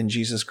faith in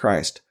Jesus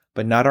Christ,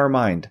 but not our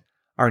mind.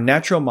 Our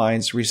natural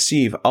minds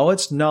receive all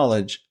its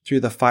knowledge through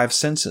the 5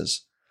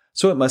 senses,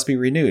 so it must be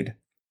renewed.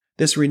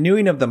 This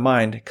renewing of the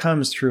mind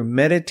comes through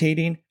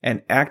meditating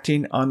and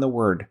acting on the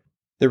Word.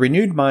 The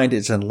renewed mind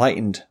is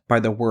enlightened by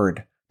the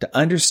Word to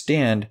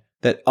understand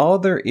that all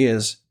there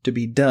is to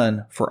be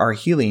done for our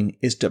healing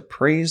is to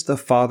praise the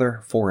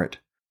Father for it.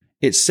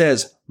 It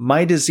says,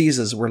 "My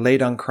diseases were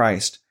laid on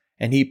Christ,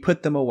 and He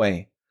put them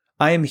away.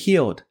 I am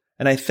healed,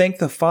 and I thank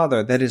the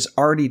Father that is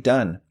already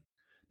done."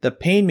 The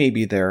pain may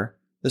be there,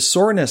 the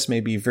soreness may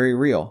be very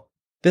real.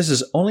 This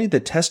is only the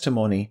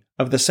testimony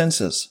of the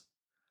senses.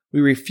 We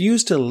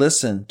refuse to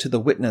listen to the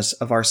witness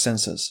of our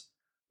senses.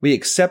 We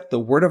accept the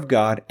Word of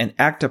God and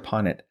act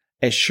upon it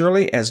as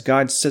surely as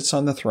God sits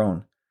on the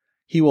throne.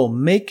 He will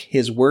make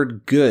His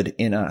Word good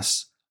in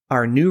us,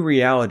 our new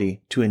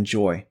reality to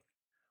enjoy.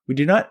 We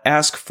do not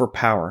ask for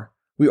power.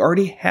 We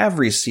already have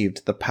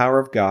received the power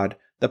of God,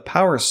 the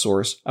power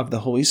source of the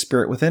Holy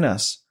Spirit within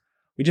us.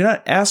 We do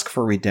not ask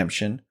for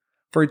redemption,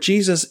 for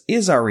Jesus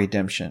is our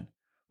redemption.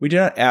 We do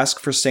not ask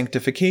for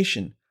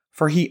sanctification,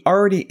 for He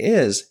already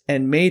is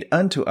and made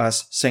unto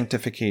us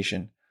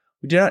sanctification.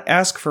 We do not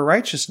ask for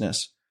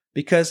righteousness,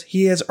 because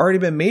He has already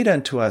been made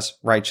unto us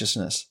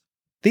righteousness.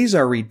 These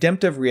are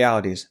redemptive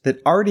realities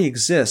that already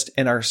exist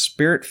in our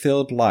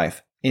spirit-filled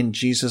life in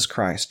Jesus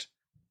Christ.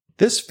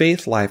 This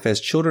faith life as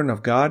children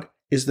of God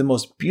is the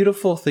most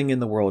beautiful thing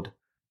in the world.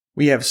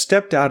 We have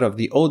stepped out of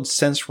the old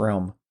sense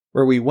realm,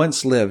 where we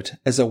once lived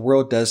as the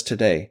world does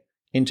today,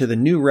 into the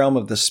new realm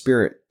of the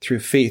Spirit through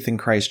faith in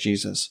Christ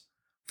Jesus.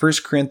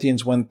 1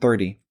 Corinthians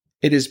 1:30.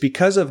 It is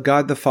because of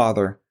God the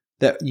Father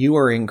that you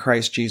are in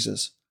Christ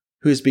Jesus,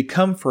 who has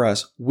become for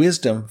us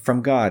wisdom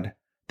from God,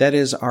 that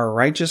is our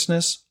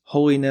righteousness,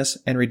 holiness,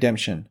 and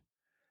redemption.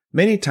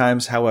 Many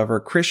times, however,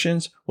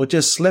 Christians will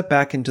just slip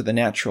back into the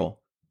natural,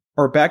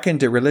 or back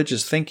into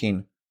religious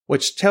thinking,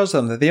 which tells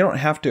them that they don't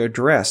have to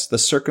address the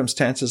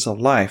circumstances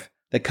of life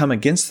that come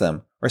against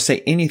them or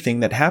say anything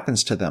that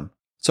happens to them.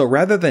 So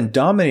rather than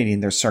dominating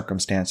their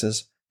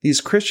circumstances,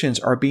 these Christians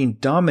are being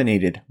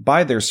dominated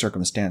by their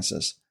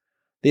circumstances.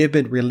 They have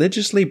been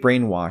religiously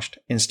brainwashed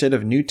instead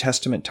of New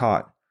Testament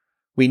taught.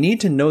 We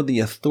need to know the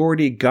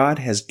authority God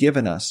has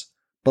given us,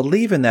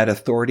 believe in that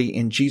authority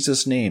in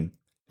Jesus' name,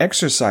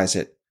 exercise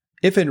it.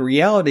 If in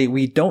reality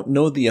we don't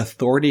know the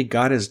authority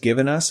God has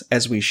given us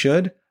as we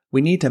should, we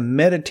need to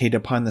meditate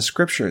upon the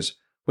Scriptures,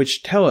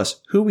 which tell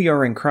us who we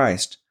are in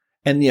Christ,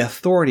 and the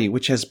authority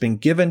which has been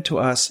given to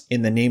us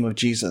in the name of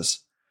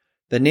Jesus.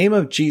 The name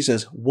of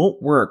Jesus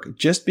won't work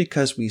just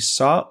because we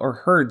saw or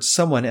heard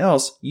someone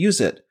else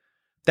use it.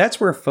 That's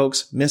where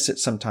folks miss it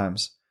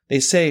sometimes.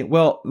 They say,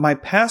 well, my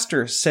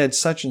pastor said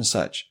such and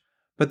such,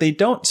 but they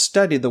don't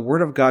study the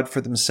Word of God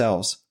for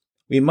themselves.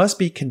 We must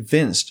be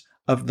convinced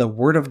of the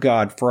Word of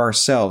God for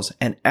ourselves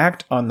and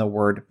act on the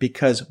Word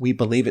because we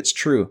believe it's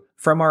true,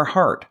 from our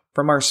heart,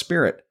 from our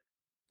spirit.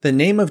 The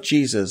name of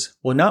Jesus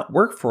will not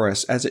work for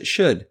us as it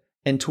should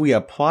until we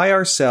apply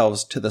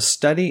ourselves to the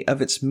study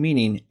of its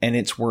meaning and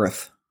its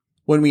worth.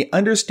 When we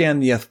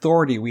understand the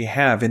authority we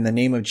have in the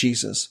name of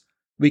Jesus,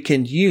 we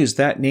can use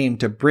that name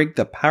to break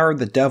the power of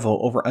the devil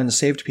over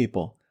unsaved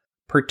people,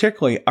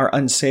 particularly our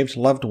unsaved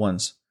loved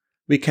ones.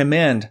 We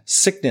command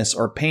sickness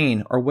or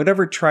pain or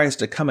whatever tries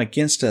to come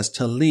against us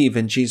to leave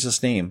in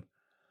Jesus' name.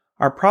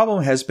 Our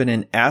problem has been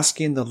in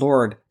asking the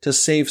Lord to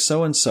save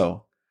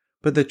so-and-so.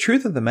 But the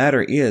truth of the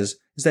matter is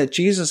that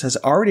Jesus has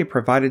already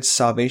provided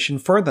salvation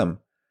for them.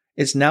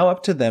 It's now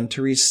up to them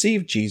to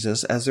receive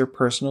Jesus as their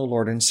personal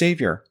Lord and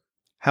Savior.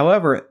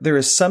 However, there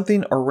is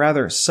something, or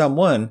rather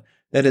someone,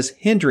 that is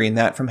hindering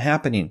that from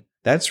happening.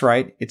 That's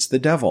right, it's the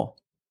devil.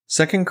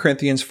 2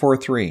 Corinthians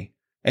 4:3.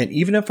 And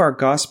even if our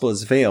gospel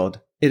is veiled,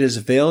 it is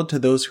veiled to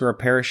those who are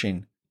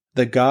perishing.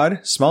 The God,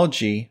 small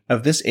g,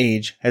 of this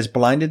age has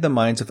blinded the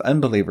minds of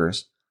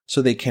unbelievers,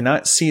 so they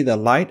cannot see the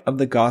light of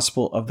the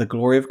gospel of the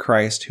glory of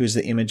Christ, who is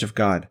the image of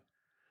God.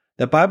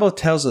 The Bible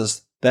tells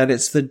us that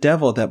it's the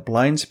devil that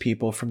blinds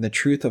people from the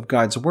truth of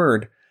God's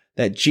word,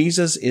 that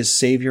Jesus is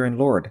Savior and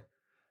Lord.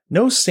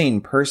 No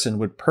sane person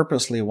would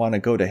purposely want to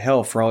go to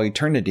hell for all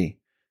eternity.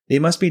 They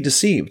must be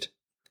deceived.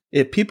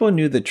 If people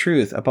knew the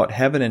truth about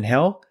heaven and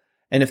hell,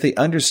 and if they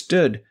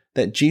understood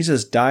that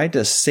Jesus died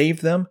to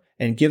save them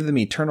and give them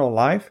eternal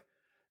life,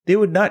 they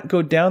would not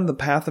go down the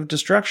path of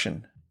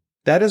destruction.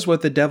 That is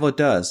what the devil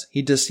does.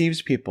 He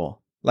deceives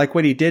people, like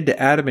what he did to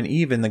Adam and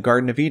Eve in the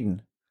Garden of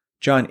Eden.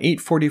 John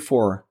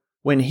 8:44.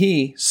 When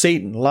he,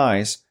 Satan,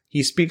 lies,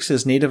 he speaks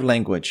his native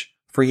language,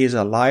 for he is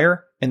a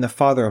liar and the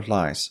father of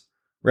lies.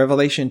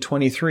 Revelation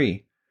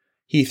 23,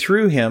 he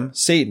threw him,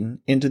 Satan,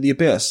 into the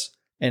abyss,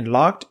 and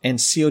locked and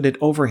sealed it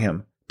over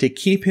him, to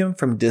keep him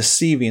from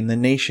deceiving the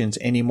nations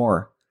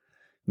anymore.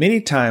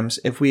 Many times,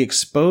 if we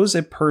expose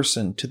a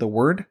person to the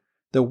Word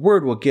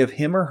will give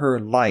him or her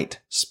light,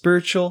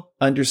 spiritual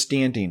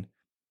understanding.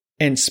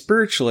 And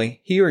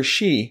spiritually, he or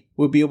she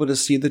will be able to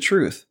see the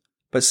truth.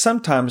 But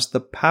sometimes the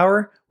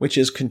power which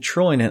is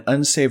controlling an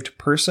unsaved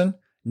person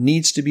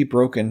needs to be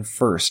broken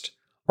first,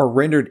 or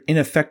rendered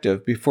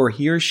ineffective before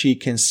he or she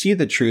can see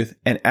the truth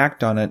and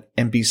act on it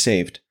and be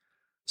saved.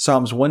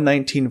 Psalms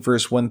 119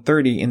 verse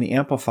 130 in the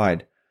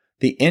Amplified,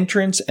 the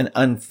entrance and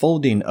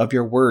unfolding of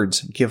your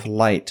words give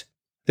light.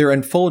 Their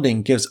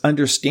unfolding gives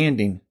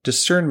understanding,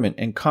 discernment,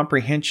 and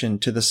comprehension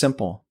to the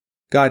simple.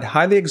 God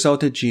highly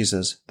exalted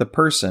Jesus, the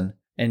person,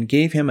 and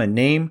gave him a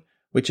name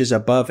which is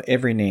above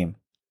every name.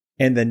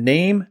 And the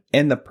name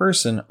and the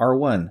person are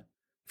one.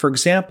 For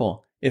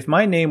example, if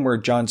my name were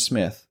John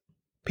Smith,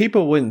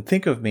 people wouldn't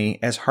think of me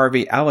as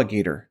Harvey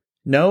Alligator.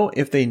 No,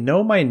 if they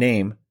know my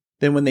name,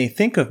 then when they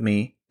think of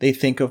me, they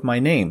think of my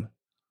name.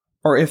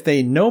 Or if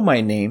they know my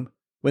name,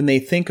 when they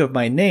think of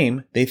my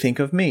name, they think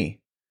of me.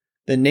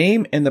 The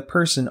name and the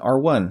person are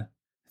one.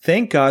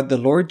 Thank God the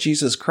Lord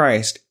Jesus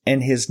Christ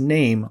and his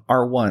name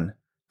are one.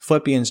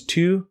 Philippians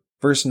 2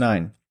 verse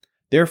 9.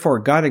 Therefore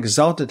God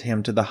exalted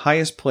him to the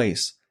highest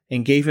place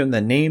and gave him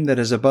the name that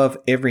is above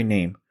every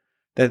name,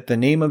 that at the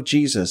name of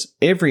Jesus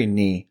every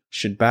knee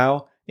should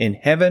bow in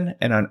heaven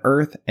and on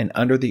earth and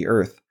under the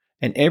earth,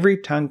 and every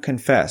tongue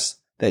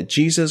confess that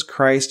Jesus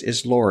Christ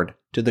is Lord,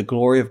 to the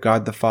glory of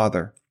God the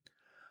Father.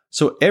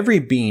 So every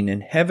being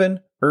in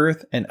heaven,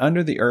 earth, and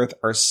under the earth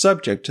are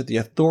subject to the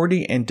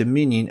authority and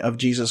dominion of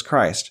Jesus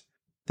Christ.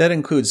 That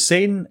includes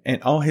Satan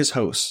and all his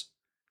hosts.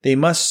 They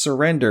must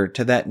surrender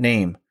to that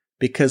name,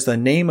 because the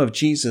name of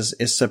Jesus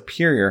is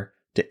superior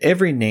to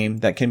every name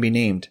that can be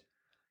named.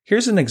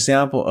 Here's an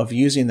example of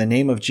using the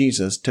name of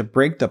Jesus to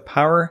break the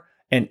power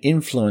and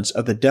influence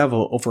of the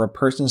devil over a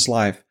person's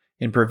life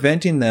in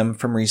preventing them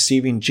from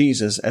receiving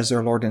Jesus as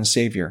their Lord and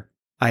Savior.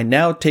 I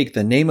now take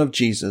the name of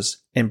Jesus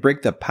and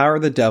break the power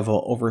of the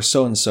devil over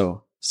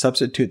so-and-so,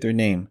 substitute their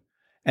name,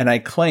 and I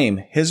claim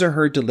his or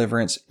her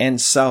deliverance and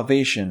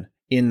salvation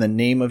in the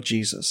name of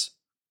Jesus.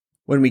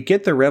 When we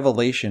get the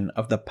revelation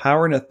of the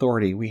power and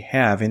authority we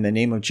have in the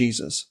name of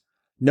Jesus,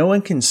 no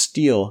one can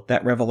steal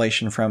that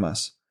revelation from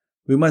us.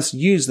 We must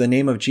use the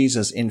name of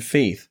Jesus in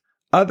faith,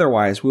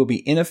 otherwise we'll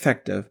be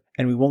ineffective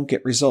and we won't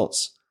get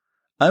results.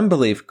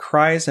 Unbelief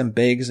cries and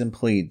begs and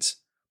pleads,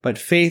 but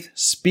faith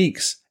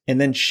speaks and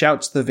then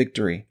shouts the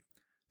victory.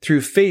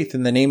 Through faith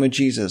in the name of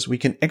Jesus, we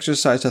can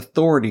exercise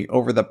authority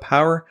over the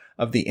power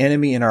of the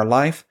enemy in our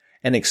life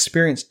and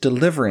experience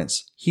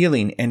deliverance,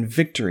 healing, and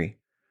victory.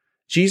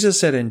 Jesus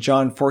said in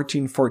John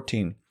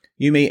 14:14,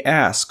 "You may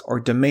ask or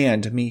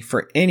demand me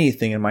for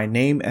anything in my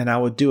name, and I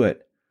will do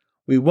it."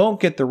 We won't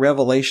get the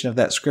revelation of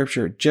that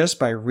scripture just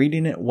by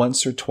reading it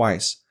once or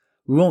twice.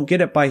 We won't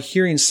get it by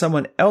hearing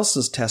someone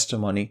else's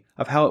testimony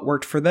of how it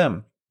worked for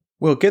them.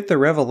 We'll get the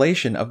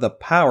revelation of the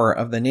power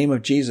of the name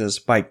of Jesus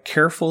by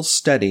careful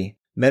study,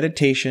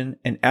 meditation,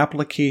 and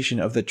application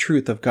of the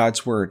truth of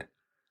God's Word.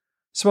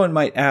 Someone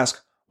might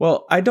ask,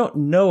 well, I don't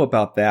know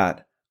about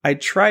that. I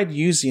tried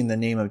using the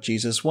name of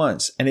Jesus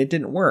once, and it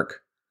didn't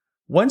work.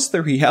 Once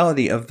the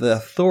reality of the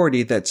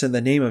authority that's in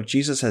the name of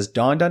Jesus has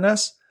dawned on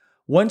us,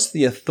 once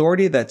the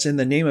authority that's in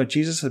the name of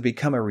Jesus has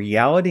become a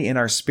reality in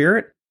our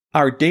spirit,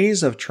 our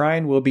days of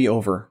trying will be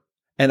over,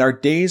 and our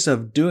days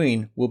of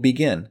doing will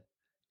begin.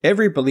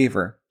 Every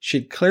believer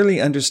should clearly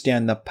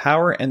understand the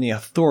power and the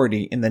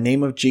authority in the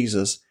name of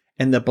Jesus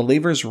and the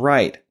believer's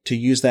right to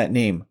use that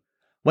name.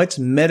 Let's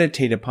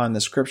meditate upon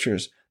the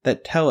scriptures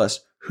that tell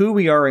us who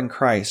we are in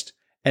Christ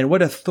and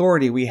what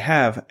authority we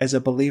have as a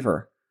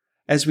believer.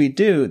 As we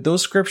do,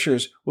 those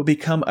scriptures will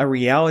become a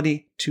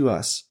reality to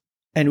us,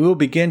 and we will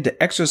begin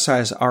to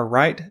exercise our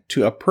right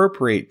to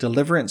appropriate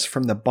deliverance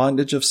from the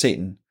bondage of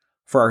Satan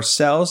for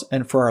ourselves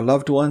and for our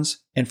loved ones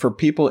and for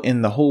people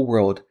in the whole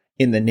world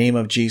in the name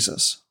of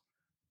Jesus.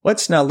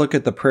 Let's now look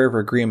at the prayer of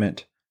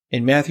agreement.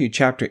 In Matthew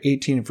chapter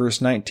 18, verse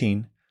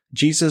 19,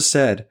 Jesus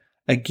said,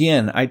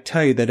 "Again, I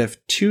tell you that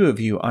if two of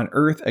you on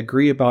earth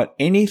agree about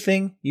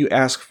anything you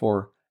ask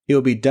for, it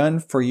will be done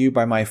for you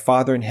by my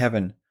Father in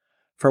heaven.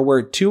 For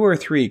where 2 or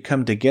 3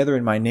 come together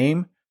in my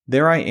name,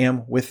 there I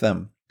am with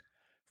them."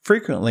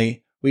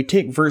 Frequently, we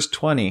take verse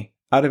 20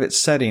 out of its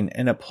setting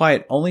and apply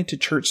it only to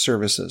church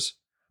services.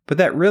 But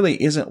that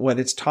really isn't what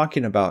it's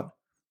talking about.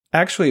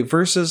 Actually,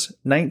 verses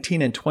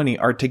 19 and 20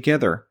 are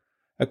together.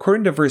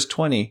 According to verse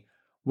 20,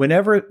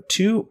 whenever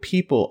 2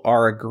 people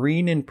are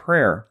agreeing in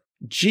prayer,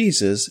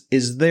 Jesus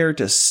is there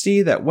to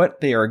see that what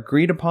they are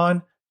agreed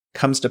upon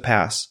comes to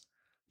pass.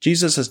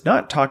 Jesus is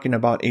not talking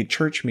about a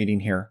church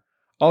meeting here,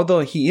 although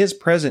he is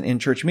present in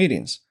church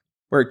meetings,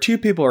 where 2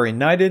 people are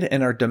united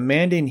and are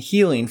demanding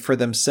healing for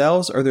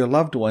themselves or their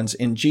loved ones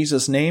in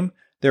Jesus' name.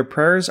 Their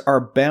prayers are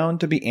bound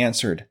to be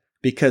answered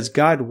because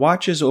God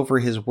watches over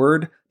his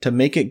word to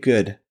make it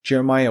good.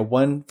 Jeremiah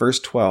 1 verse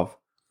 12.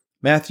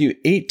 Matthew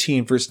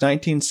 18 verse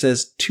 19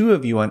 says 2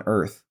 of you on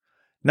earth,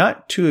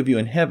 not 2 of you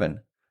in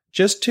heaven,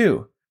 just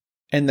 2.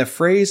 And the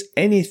phrase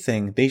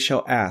anything they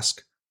shall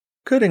ask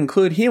could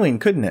include healing,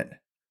 couldn't it?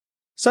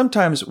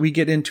 Sometimes we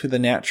get into the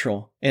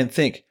natural and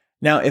think,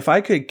 now if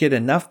I could get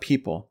enough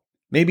people,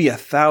 maybe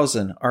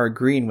 1,000 are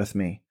agreeing with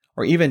me,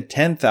 or even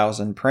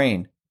 10,000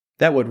 praying,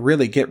 that would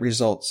really get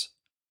results.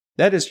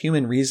 That is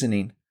human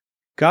reasoning.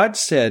 God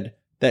said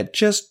that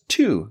just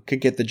 2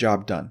 could get the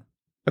job done.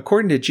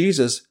 According to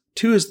Jesus,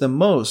 2 is the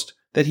most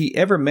that he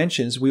ever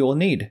mentions we will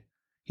need.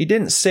 He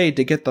didn't say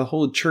to get the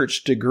whole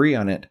church to agree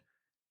on it.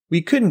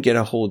 We couldn't get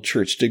a whole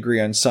church to agree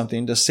on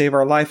something to save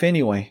our life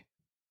anyway.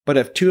 But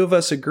if 2 of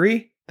us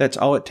agree, that's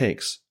all it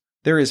takes.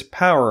 There is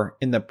power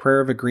in the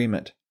prayer of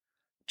agreement.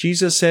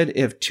 Jesus said,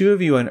 if 2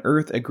 of you on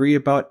earth agree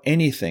about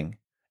anything,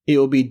 it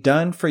will be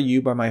done for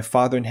you by my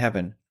Father in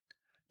heaven.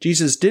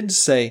 Jesus did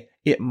say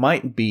it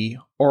might be,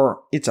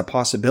 or it's a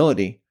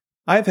possibility.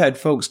 I've had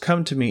folks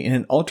come to me in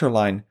an altar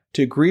line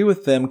to agree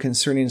with them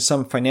concerning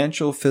some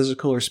financial,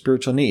 physical, or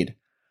spiritual need.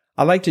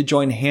 I like to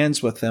join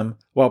hands with them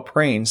while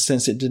praying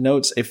since it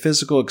denotes a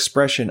physical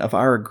expression of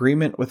our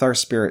agreement with our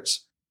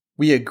spirits.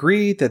 We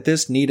agree that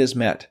this need is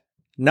met.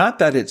 Not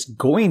that it's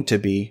going to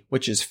be,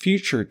 which is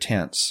future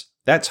tense.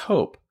 That's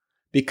hope.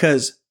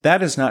 Because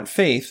that is not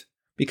faith,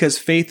 because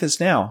faith is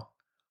now.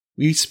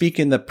 We speak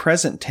in the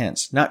present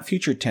tense, not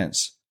future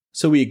tense.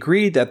 So we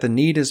agree that the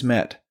need is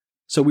met.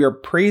 So we are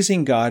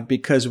praising God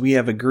because we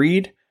have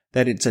agreed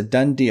that it's a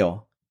done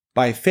deal.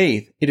 By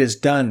faith, it is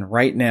done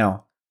right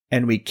now,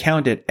 and we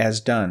count it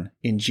as done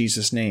in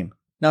Jesus' name.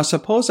 Now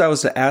suppose I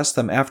was to ask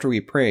them after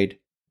we prayed,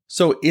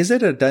 so is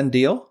it a done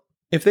deal?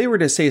 If they were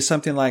to say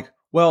something like,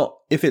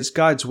 well, if it's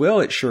God's will,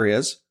 it sure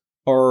is,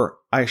 or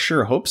I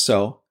sure hope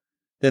so,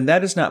 then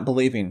that is not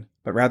believing,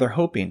 but rather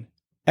hoping.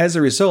 As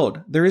a result,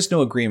 there is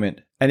no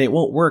agreement, and it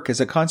won't work as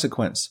a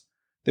consequence.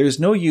 There is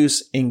no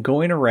use in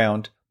going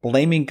around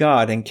blaming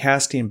God and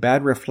casting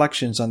bad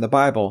reflections on the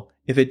Bible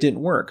if it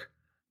didn't work.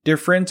 Dear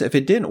friends, if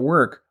it didn't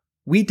work,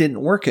 we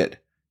didn't work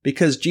it,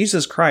 because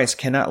Jesus Christ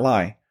cannot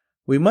lie.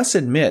 We must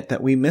admit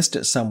that we missed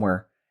it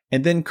somewhere,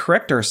 and then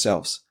correct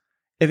ourselves.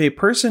 If a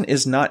person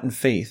is not in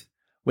faith,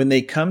 when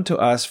they come to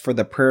us for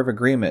the prayer of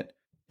agreement,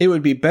 it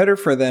would be better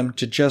for them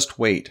to just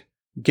wait.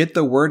 Get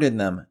the word in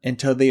them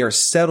until they are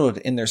settled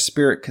in their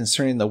spirit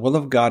concerning the will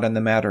of God on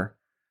the matter.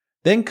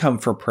 Then come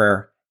for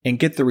prayer and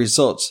get the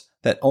results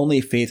that only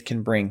faith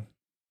can bring.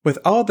 With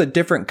all the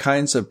different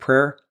kinds of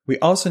prayer, we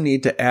also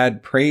need to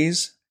add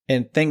praise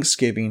and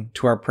thanksgiving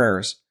to our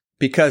prayers,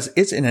 because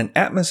it's in an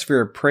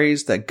atmosphere of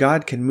praise that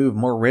God can move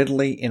more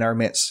readily in our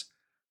midst.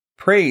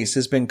 Praise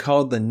has been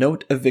called the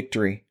note of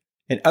victory.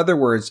 In other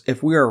words,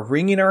 if we are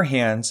wringing our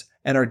hands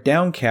and are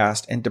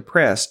downcast and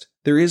depressed,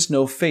 there is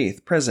no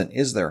faith present,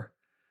 is there?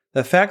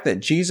 The fact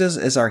that Jesus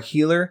is our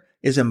healer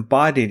is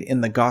embodied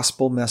in the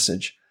gospel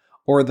message,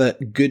 or the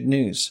good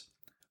news.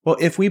 Well,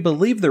 if we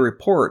believe the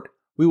report,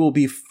 we will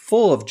be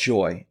full of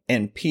joy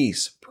and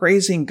peace,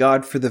 praising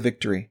God for the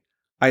victory.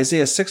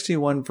 Isaiah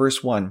 61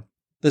 verse 1,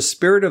 the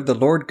Spirit of the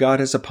Lord God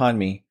is upon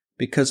me,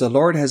 because the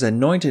Lord has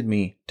anointed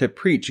me to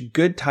preach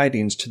good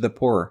tidings to the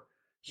poor.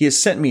 He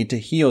has sent me to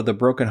heal the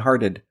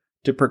brokenhearted,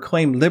 to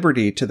proclaim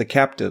liberty to the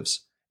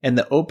captives, and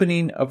the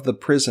opening of the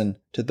prison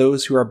to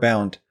those who are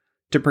bound,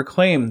 to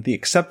proclaim the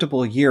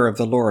acceptable year of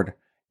the Lord,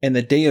 and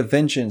the day of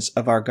vengeance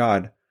of our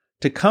God,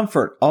 to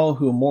comfort all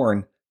who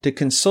mourn, to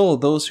console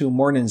those who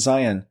mourn in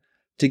Zion,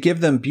 to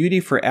give them beauty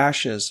for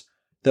ashes,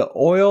 the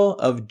oil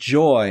of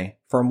joy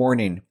for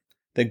mourning,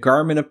 the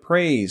garment of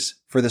praise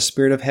for the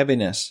spirit of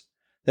heaviness,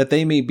 that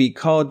they may be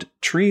called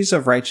trees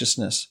of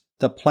righteousness,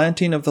 the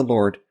planting of the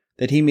Lord,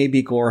 that he may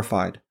be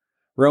glorified.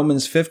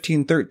 Romans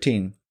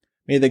 15:13.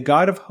 May the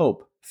God of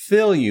hope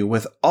fill you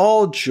with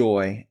all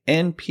joy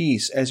and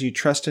peace as you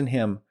trust in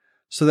him,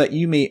 so that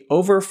you may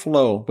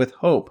overflow with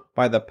hope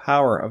by the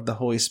power of the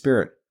Holy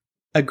Spirit.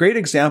 A great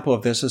example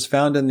of this is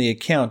found in the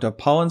account of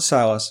Paul and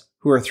Silas,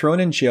 who are thrown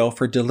in jail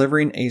for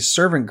delivering a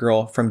servant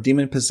girl from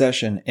demon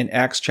possession in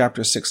Acts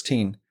chapter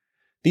 16.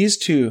 These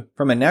two,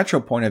 from a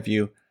natural point of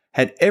view,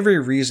 had every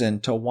reason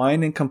to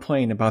whine and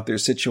complain about their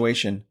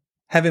situation,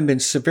 having been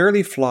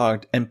severely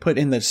flogged and put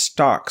in the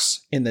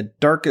stocks in the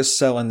darkest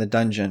cell in the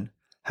dungeon.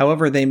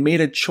 However, they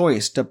made a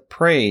choice to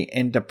pray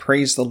and to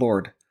praise the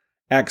Lord.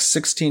 Acts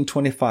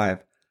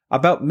 16:25.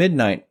 About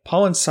midnight,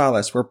 Paul and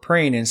Silas were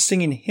praying and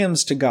singing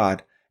hymns to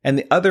God, and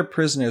the other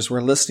prisoners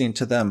were listening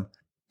to them.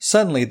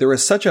 Suddenly, there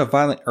was such a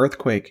violent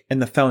earthquake,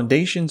 and the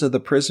foundations of the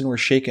prison were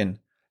shaken.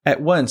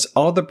 At once,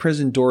 all the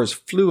prison doors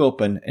flew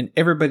open, and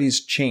everybody's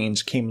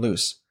chains came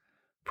loose.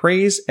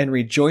 Praise and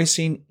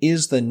rejoicing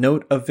is the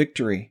note of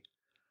victory.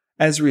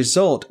 As a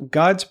result,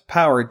 God's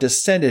power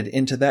descended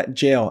into that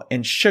jail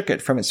and shook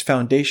it from its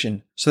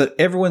foundation, so that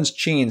everyone's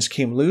chains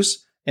came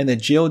loose and the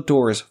jail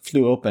doors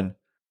flew open.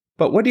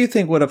 But what do you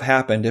think would have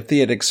happened if they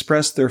had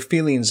expressed their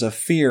feelings of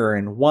fear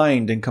and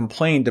whined and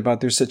complained about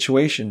their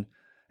situation,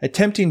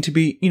 attempting to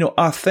be,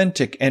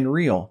 authentic and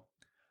real?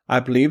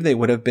 I believe they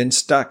would have been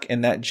stuck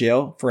in that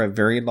jail for a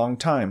very long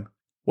time.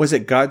 Was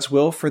it God's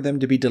will for them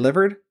to be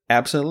delivered?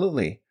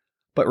 Absolutely.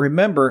 But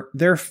remember,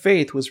 their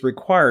faith was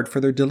required for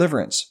their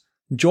deliverance.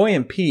 Joy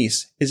and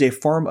peace is a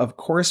form of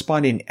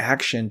corresponding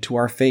action to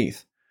our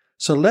faith.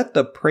 So let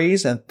the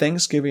praise and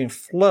thanksgiving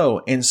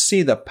flow and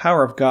see the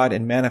power of God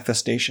in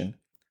manifestation.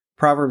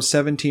 Proverbs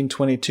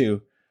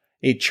 17:22.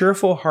 A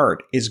cheerful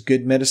heart is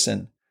good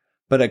medicine,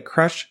 but a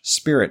crushed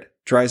spirit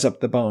dries up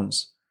the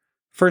bones.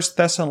 1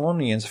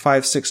 Thessalonians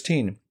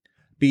 5:16.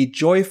 Be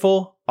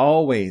joyful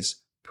always,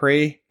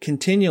 pray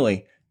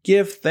continually,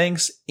 give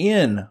thanks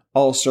in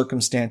all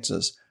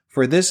circumstances,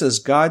 for this is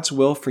God's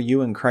will for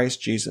you in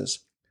Christ Jesus.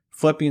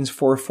 Philippians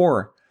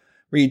 4:4.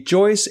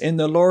 Rejoice in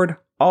the Lord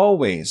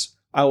always.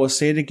 I will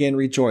say it again,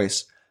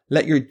 rejoice.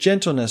 Let your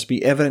gentleness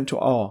be evident to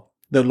all.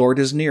 The Lord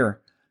is near.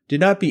 Do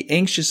not be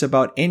anxious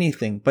about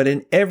anything, but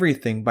in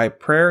everything by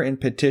prayer and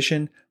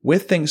petition,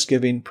 with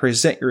thanksgiving,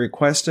 present your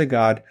requests to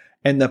God,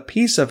 and the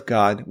peace of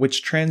God,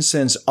 which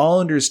transcends all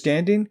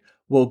understanding,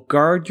 will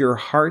guard your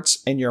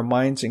hearts and your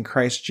minds in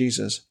Christ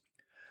Jesus.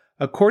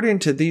 According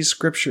to these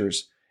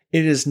scriptures,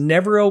 it is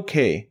never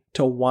okay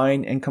to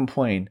whine and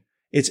complain.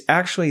 It's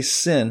actually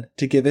sin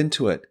to give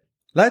into it.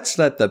 Let's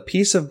let the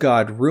peace of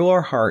God rule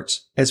our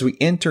hearts as we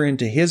enter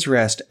into His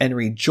rest and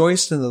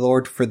rejoice in the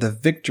Lord for the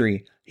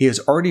victory He has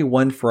already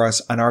won for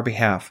us on our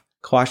behalf.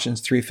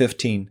 Colossians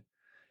 3:15.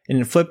 And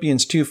in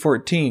Philippians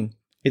 2:14,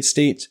 it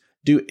states,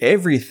 do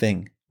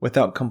everything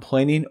without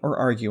complaining or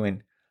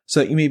arguing, so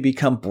that you may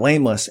become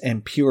blameless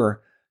and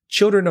pure,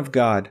 children of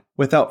God,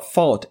 without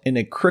fault in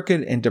a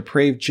crooked and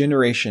depraved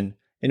generation,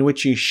 in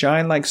which you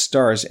shine like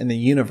stars in the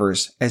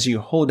universe as you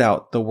hold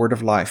out the word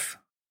of life.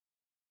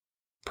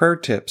 Prayer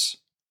tips.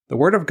 The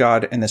Word of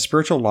God and the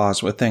spiritual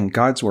laws within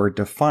God's Word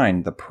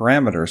define the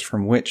parameters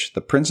from which the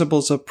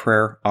principles of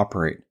prayer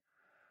operate.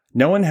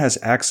 No one has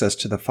access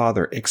to the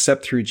Father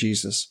except through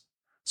Jesus.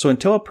 So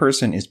until a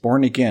person is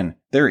born again,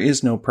 there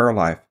is no prayer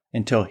life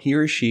until he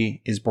or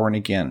she is born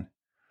again.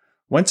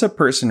 Once a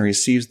person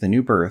receives the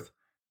new birth,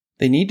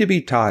 they need to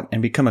be taught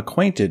and become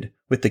acquainted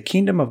with the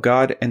kingdom of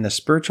God and the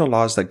spiritual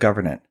laws that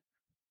govern it.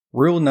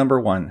 Rule number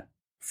 1.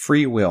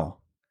 Free will.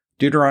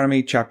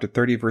 Deuteronomy chapter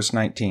 30, verse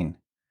 19.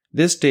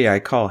 This day I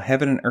call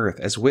heaven and earth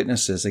as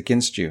witnesses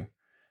against you,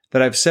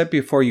 that I've set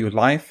before you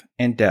life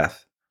and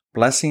death,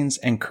 blessings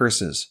and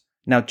curses.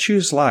 Now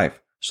choose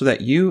life, so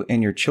that you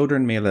and your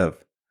children may live.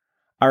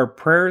 Our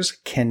prayers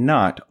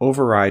cannot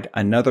override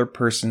another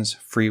person's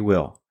free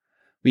will.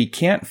 We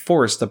can't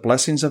force the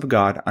blessings of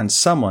God on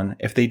someone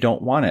if they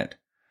don't want it,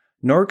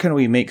 nor can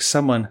we make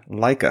someone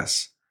like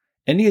us.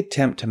 Any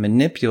attempt to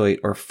manipulate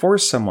or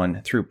force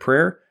someone through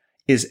prayer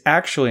is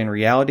actually in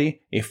reality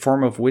a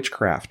form of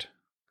witchcraft.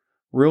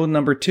 Rule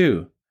number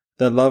 2,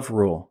 the love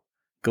rule.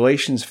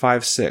 Galatians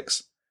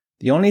 5:6.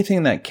 The only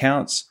thing that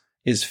counts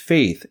is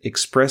faith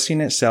expressing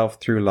itself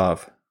through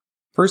love.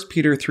 1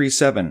 Peter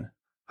 3:7.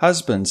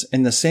 Husbands,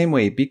 in the same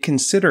way, be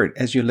considerate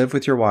as you live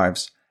with your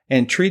wives,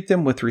 and treat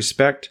them with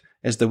respect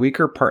as the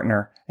weaker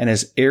partner and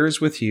as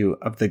heirs with you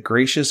of the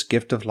gracious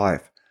gift of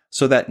life,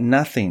 so that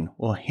nothing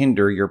will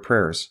hinder your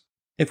prayers.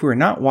 If we are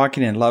not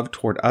walking in love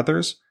toward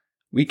others,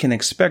 we can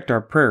expect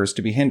our prayers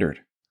to be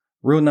hindered.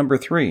 Rule number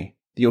 3.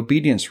 The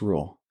obedience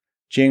rule.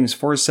 James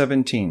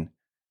 4:17.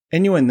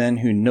 Anyone then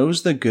who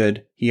knows the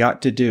good he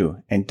ought to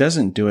do and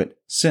doesn't do it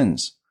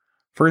sins.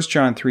 1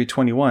 John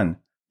 3:21.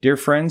 Dear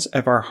friends,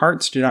 if our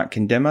hearts do not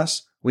condemn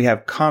us, we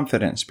have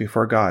confidence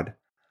before God.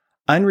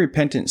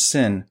 Unrepentant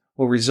sin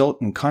will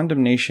result in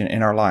condemnation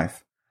in our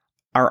life.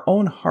 Our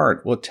own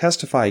heart will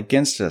testify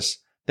against us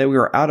that we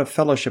are out of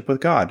fellowship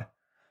with God.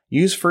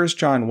 Use 1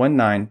 John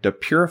 1:9 to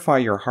purify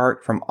your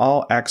heart from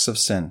all acts of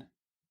sin.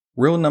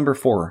 Rule number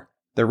 4.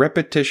 The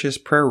repetitious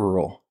prayer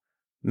rule.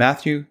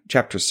 Matthew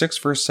chapter 6,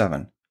 verse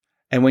 7.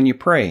 And when you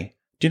pray,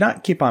 do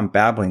not keep on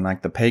babbling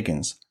like the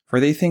pagans,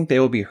 for they think they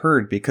will be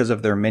heard because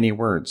of their many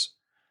words.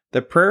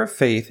 The prayer of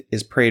faith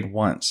is prayed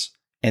once,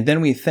 and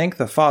then we thank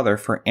the Father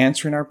for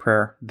answering our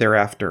prayer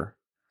thereafter.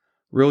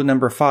 Rule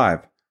number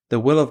 5. The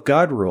will of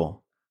God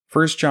rule.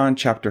 1 John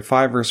chapter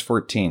 5, verse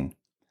 14.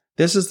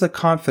 This is the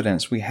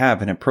confidence we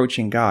have in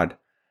approaching God,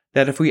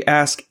 that if we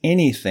ask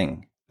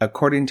anything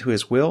according to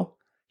His will,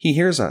 He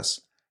hears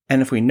us.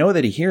 And if we know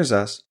that He hears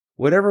us,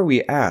 whatever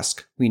we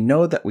ask, we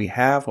know that we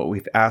have what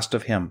we've asked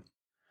of Him.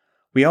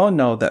 We all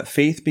know that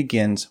faith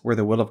begins where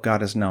the will of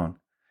God is known.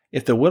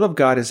 If the will of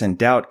God is in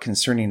doubt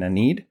concerning a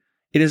need,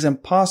 it is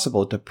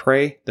impossible to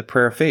pray the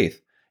prayer of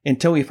faith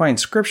until we find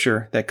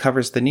scripture that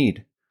covers the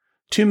need.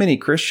 Too many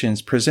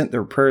Christians present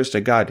their prayers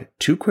to God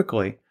too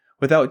quickly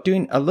without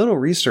doing a little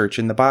research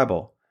in the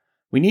Bible.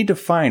 We need to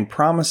find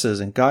promises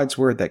in God's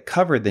Word that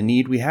cover the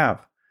need we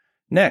have.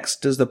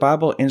 Next, does the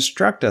Bible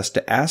instruct us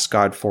to ask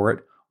God for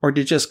it or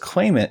to just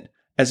claim it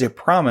as a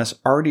promise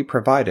already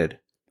provided?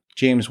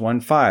 James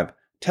 1:5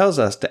 tells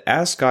us to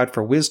ask God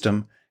for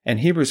wisdom, and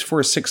Hebrews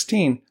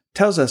 4:16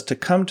 tells us to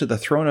come to the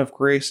throne of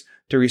grace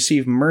to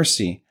receive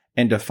mercy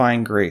and to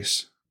find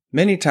grace.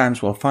 Many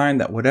times we'll find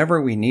that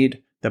whatever we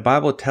need, the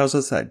Bible tells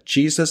us that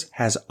Jesus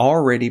has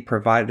already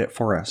provided it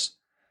for us.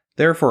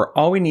 Therefore,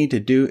 all we need to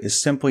do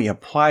is simply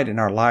apply it in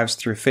our lives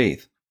through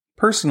faith,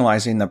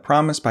 personalizing the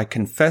promise by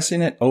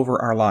confessing it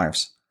over our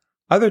lives.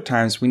 Other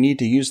times we need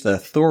to use the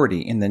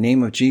authority in the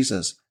name of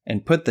Jesus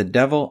and put the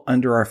devil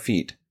under our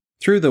feet.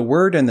 Through the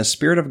Word and the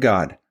Spirit of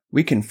God,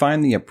 we can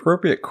find the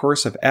appropriate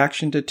course of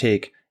action to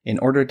take in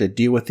order to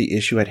deal with the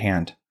issue at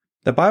hand.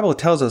 The Bible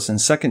tells us in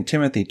 2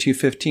 Timothy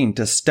 2:15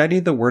 to study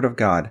the Word of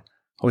God.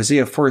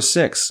 Hosea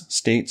 4:6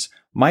 states,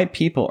 "My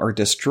people are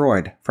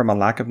destroyed from a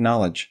lack of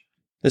knowledge."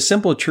 The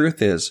simple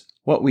truth is,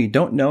 what we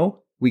don't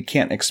know, we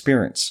can't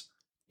experience.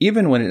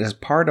 Even when it is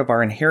part of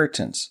our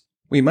inheritance,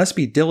 we must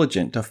be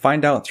diligent to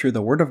find out through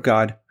the Word of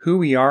God who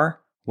we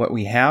are, what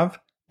we have,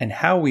 and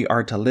how we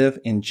are to live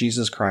in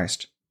Jesus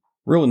Christ.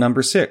 Rule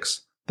number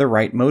 6, the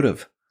right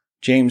motive.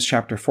 James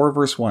chapter 4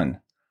 verse 1.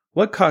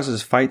 What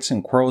causes fights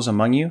and quarrels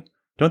among you?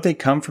 Don't they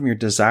come from your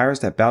desires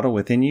that battle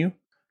within you?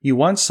 You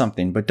want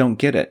something but don't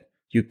get it.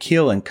 You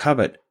kill and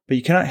covet, but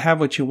you cannot have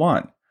what you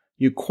want.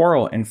 You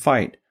quarrel and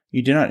fight.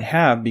 You do not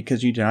have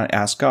because you do not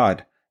ask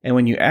God. And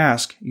when you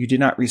ask, you do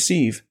not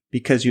receive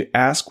because you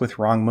ask with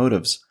wrong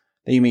motives,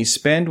 that you may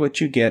spend what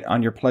you get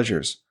on your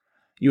pleasures.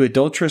 You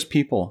adulterous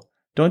people,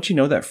 don't you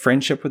know that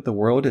friendship with the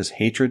world is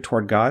hatred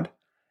toward God?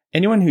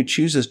 Anyone who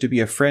chooses to be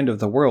a friend of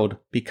the world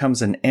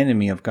becomes an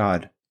enemy of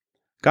God.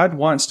 God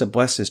wants to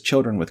bless His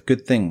children with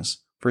good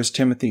things, 1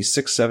 Timothy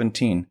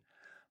 6:17.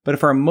 But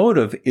if our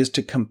motive is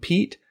to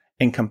compete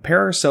and compare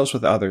ourselves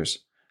with others,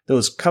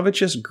 those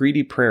covetous,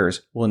 greedy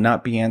prayers will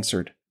not be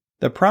answered.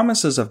 The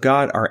promises of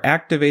God are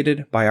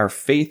activated by our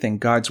faith in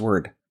God's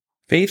Word.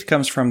 Faith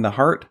comes from the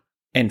heart,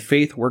 and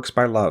faith works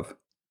by love.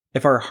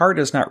 If our heart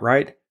is not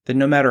right, then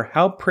no matter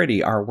how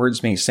pretty our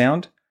words may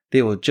sound,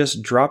 they will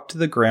just drop to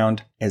the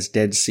ground as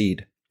dead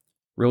seed.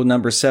 Rule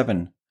number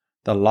 7,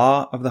 the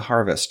law of the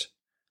harvest.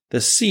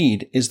 The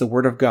seed is the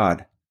Word of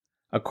God.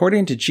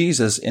 According to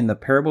Jesus in the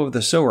parable of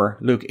the sower,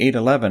 Luke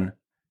 8:11,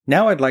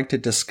 now I'd like to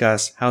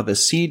discuss how the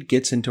seed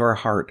gets into our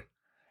heart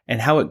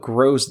and how it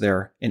grows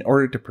there in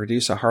order to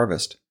produce a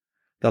harvest.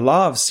 The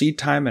law of seed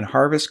time and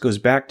harvest goes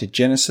back to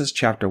Genesis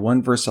chapter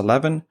 1 verse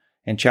 11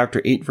 and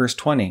chapter 8 verse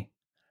 20.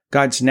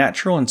 God's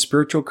natural and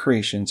spiritual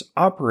creations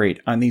operate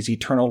on these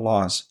eternal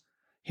laws.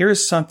 Here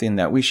is something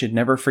that we should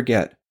never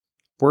forget.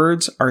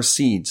 Words are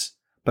seeds,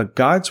 but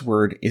God's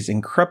word is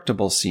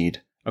incorruptible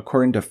seed,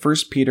 according to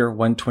 1 Peter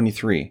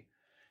 1:23.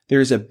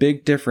 There is a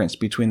big difference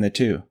between the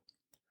two.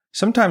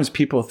 Sometimes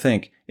people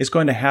think it's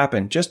going to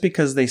happen just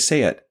because they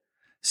say it.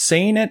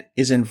 Saying it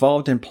is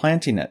involved in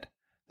planting it.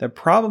 The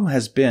problem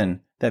has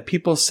been that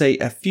people say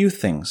a few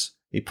things,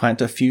 they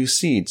plant a few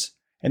seeds,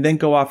 and then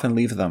go off and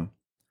leave them.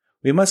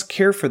 We must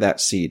care for that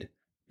seed,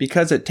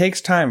 because it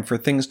takes time for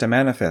things to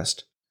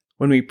manifest.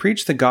 When we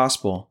preach the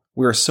gospel,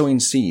 we are sowing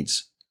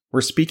seeds.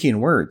 We're speaking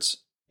words.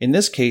 In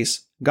this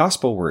case,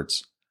 gospel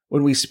words.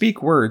 When we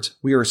speak words,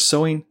 we are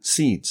sowing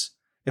seeds.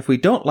 If we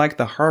don't like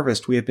the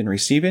harvest we have been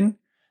receiving,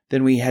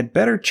 then we had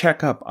better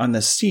check up on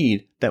the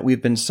seed that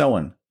we've been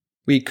sowing.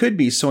 We could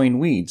be sowing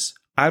weeds,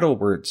 idle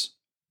words.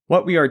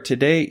 What we are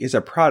today is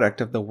a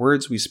product of the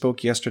words we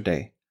spoke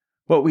yesterday.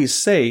 What we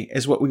say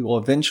is what we will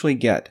eventually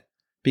get,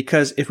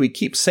 because if we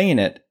keep saying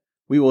it,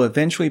 we will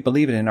eventually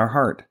believe it in our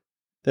heart.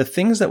 The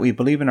things that we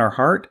believe in our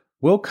heart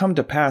will come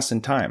to pass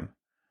in time.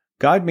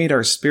 God made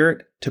our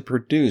spirit to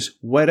produce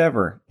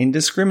whatever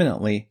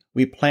indiscriminately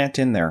we plant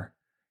in there.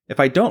 If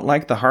I don't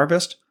like the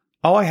harvest,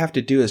 all I have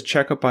to do is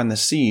check up on the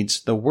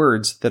seeds, the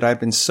words that I've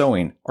been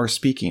sowing or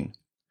speaking.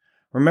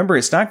 Remember,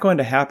 it's not going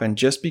to happen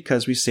just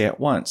because we say it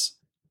once.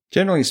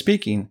 Generally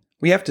speaking,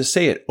 we have to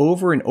say it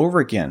over and over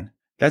again.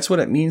 That's what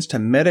it means to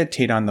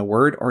meditate on the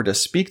word or to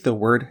speak the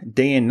word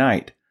day and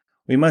night.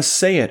 We must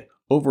say it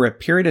over a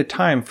period of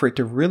time for it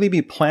to really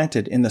be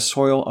planted in the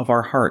soil of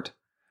our heart.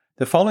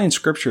 The following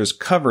scriptures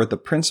cover the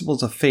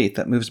principles of faith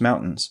that moves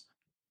mountains.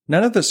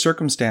 None of the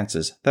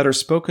circumstances that are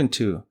spoken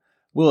to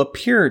will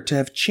appear to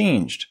have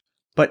changed,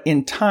 but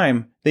in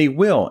time they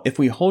will if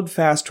we hold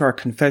fast to our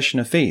confession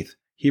of faith.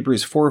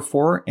 Hebrews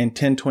 4:4 and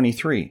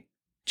 10:23.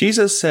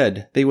 Jesus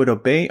said they would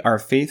obey our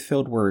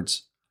faith-filled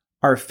words.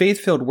 Our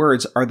faith-filled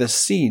words are the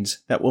seeds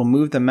that will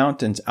move the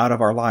mountains out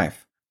of our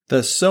life.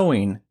 The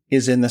sowing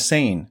is in the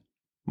saying.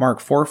 Mark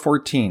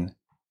 4:14.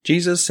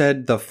 Jesus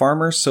said the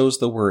farmer sows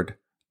the word.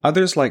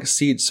 Others, like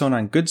seeds sown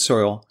on good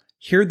soil,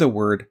 hear the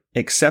word,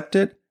 accept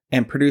it,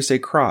 and produce a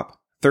crop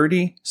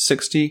 30,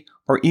 60,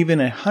 or even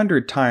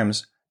 100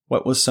 times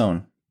what was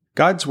sown.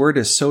 God's word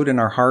is sowed in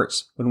our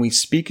hearts when we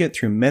speak it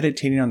through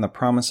meditating on the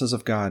promises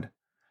of God.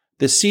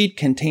 The seed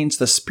contains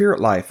the spirit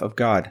life of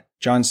God,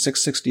 John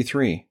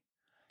 6:63.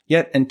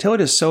 Yet until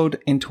it is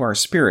sowed into our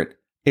spirit,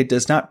 it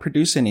does not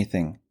produce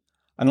anything.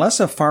 Unless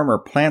a farmer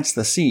plants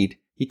the seed,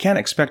 he can't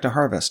expect a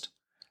harvest.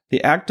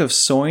 The act of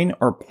sowing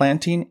or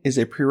planting is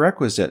a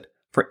prerequisite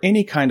for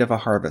any kind of a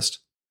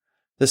harvest.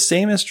 The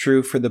same is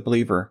true for the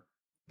believer.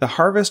 The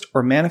harvest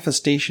or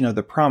manifestation of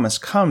the promise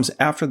comes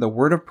after the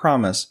word of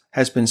promise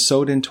has been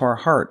sowed into our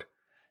heart.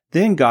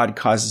 Then God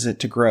causes it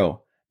to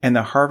grow, and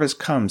the harvest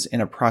comes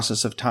in a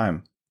process of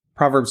time.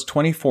 Proverbs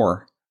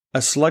 24.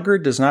 A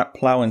sluggard does not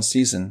plow in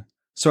season,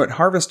 so at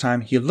harvest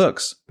time he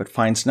looks, but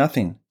finds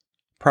nothing.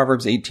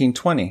 Proverbs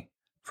 18:20.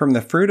 From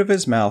the fruit of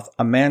his mouth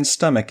a man's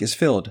stomach is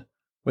filled.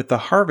 With the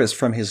harvest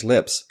from his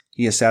lips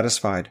he is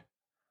satisfied.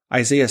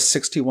 Isaiah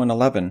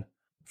 61:11,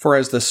 for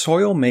as the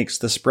soil makes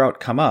the sprout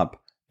come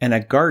up, and a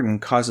garden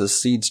causes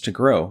seeds to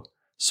grow,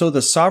 so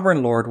the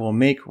sovereign Lord will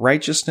make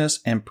righteousness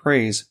and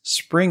praise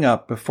spring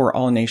up before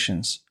all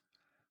nations.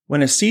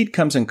 When a seed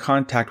comes in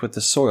contact with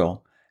the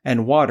soil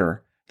and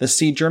water, the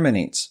seed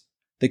germinates.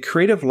 The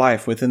creative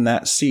life within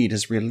that seed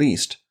is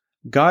released.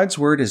 God's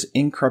word is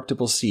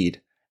incorruptible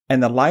seed,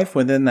 and the life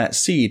within that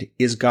seed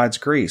is God's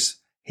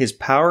grace, His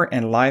power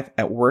and life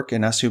at work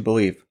in us who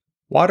believe.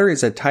 Water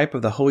is a type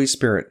of the Holy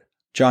Spirit,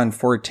 John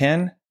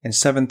 4:10 and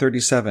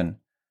 7:37.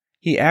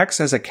 He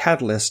acts as a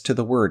catalyst to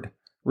the word,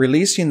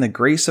 releasing the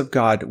grace of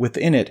God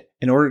within it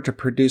in order to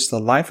produce the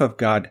life of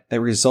God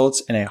that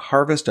results in a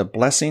harvest of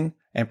blessing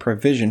and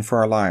provision for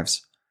our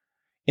lives.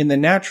 In the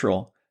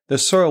natural, the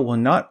soil will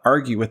not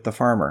argue with the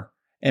farmer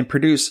and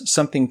produce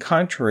something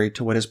contrary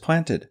to what is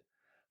planted.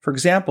 For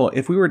example,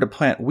 if we were to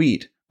plant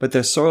wheat, but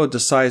the soil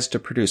decides to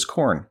produce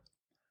corn.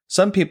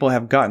 Some people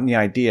have gotten the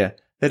idea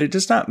that it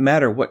does not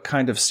matter what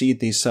kind of seed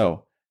they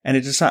sow, and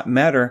it does not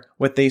matter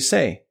what they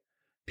say.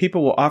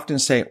 People will often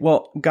say,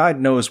 well, God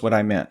knows what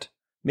I meant.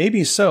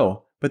 Maybe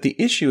so, but the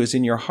issue is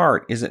in your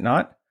heart, is it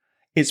not?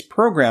 It's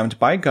programmed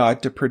by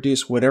God to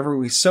produce whatever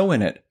we sow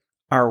in it,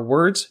 our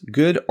words,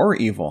 good or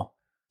evil,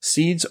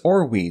 seeds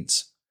or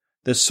weeds.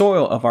 The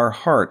soil of our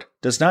heart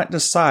does not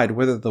decide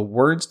whether the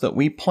words that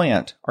we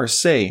plant or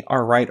say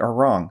are right or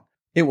wrong.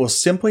 It will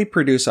simply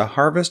produce a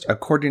harvest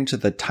according to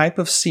the type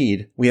of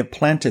seed we have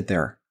planted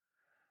there.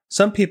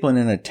 Some people, in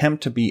an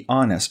attempt to be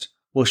honest,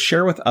 will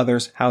share with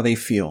others how they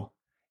feel.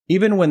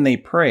 Even when they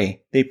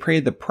pray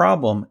the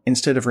problem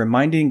instead of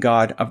reminding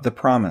God of the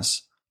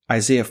promise.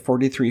 Isaiah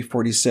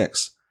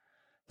 43:46.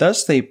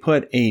 Thus they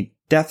put a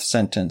death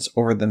sentence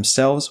over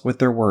themselves with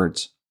their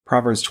words.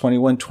 Proverbs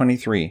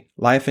 21:23.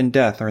 Life and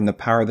death are in the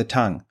power of the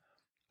tongue.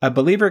 A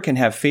believer can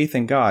have faith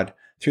in God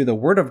through the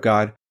word of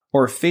God,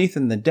 or faith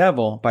in the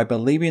devil by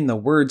believing the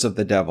words of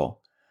the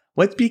devil.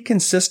 Let's be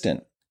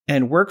consistent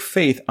and work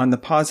faith on the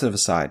positive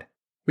side.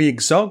 We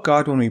exalt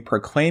God when we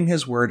proclaim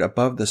His word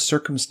above the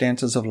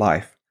circumstances of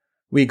life.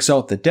 We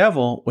exalt the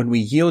devil when we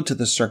yield to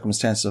the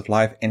circumstances of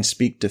life and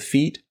speak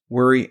defeat,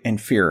 worry, and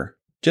fear.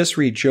 Just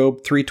read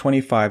Job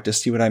 3:25 to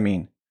see what I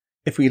mean.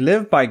 If we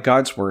live by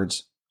God's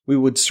words, we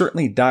would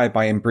certainly die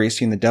by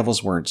embracing the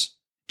devil's words.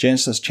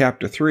 Genesis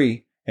chapter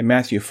 3 and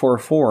Matthew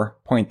 4:4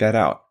 point that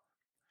out.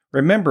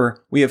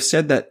 Remember, we have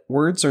said that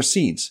words are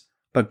seeds,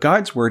 but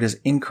God's word is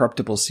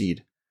incorruptible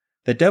seed.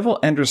 The devil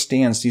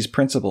understands these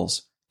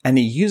principles, and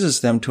he uses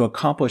them to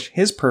accomplish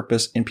his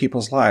purpose in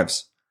people's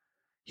lives.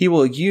 He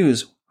will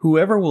use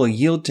whoever will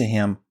yield to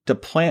him to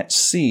plant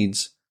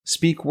seeds,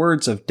 speak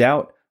words of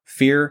doubt,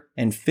 fear,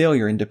 and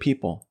failure into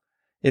people.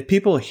 If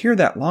people hear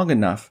that long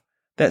enough,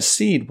 that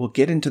seed will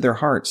get into their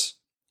hearts,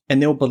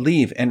 and they'll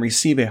believe and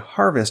receive a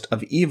harvest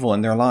of evil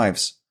in their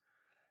lives.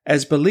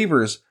 As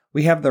believers,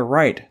 we have the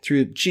right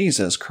through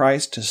Jesus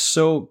Christ to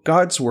sow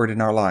God's word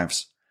in our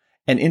lives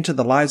and into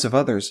the lives of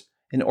others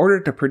in order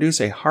to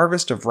produce a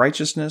harvest of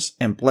righteousness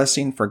and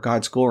blessing for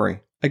God's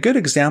glory. A good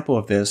example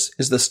of this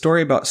is the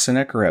story about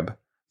Sennacherib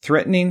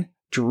threatening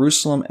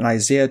Jerusalem in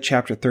Isaiah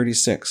chapter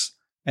 36,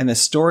 and the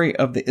story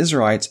of the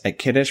Israelites at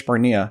Kadesh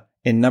Barnea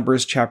in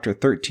Numbers chapter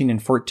 13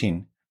 and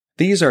 14.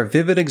 These are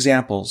vivid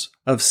examples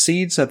of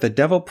seeds that the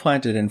devil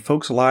planted in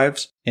folks'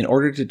 lives in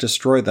order to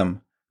destroy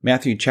them.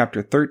 Matthew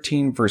chapter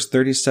 13, verse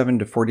 37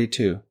 to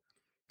 42.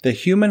 The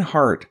human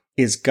heart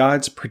is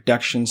God's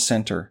production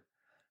center.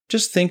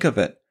 Just think of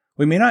it.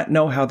 We may not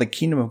know how the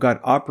kingdom of God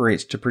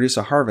operates to produce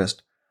a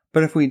harvest,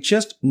 but if we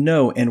just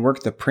know and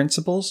work the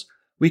principles,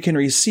 we can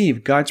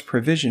receive God's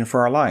provision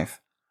for our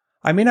life.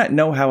 I may not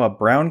know how a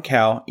brown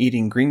cow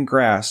eating green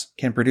grass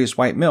can produce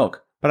white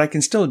milk, but I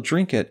can still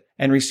drink it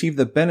and receive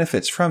the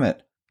benefits from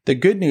it. The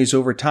good news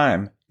over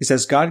time is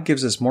as God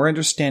gives us more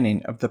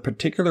understanding of the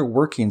particular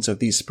workings of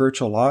these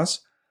spiritual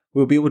laws,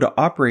 we'll be able to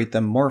operate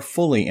them more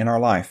fully in our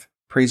life.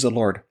 Praise the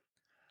Lord.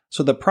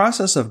 So the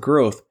process of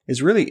growth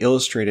is really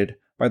illustrated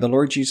by the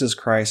Lord Jesus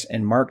Christ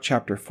in Mark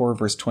chapter 4,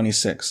 verse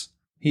 26.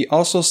 He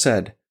also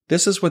said,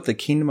 "This is what the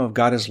kingdom of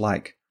God is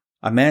like.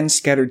 A man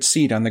scattered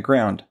seed on the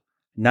ground.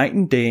 Night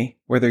and day,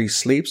 whether he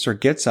sleeps or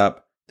gets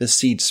up, the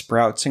seed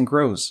sprouts and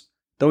grows,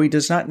 though he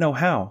does not know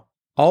how.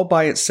 All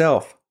by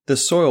itself, the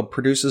soil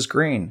produces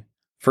grain.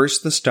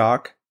 First the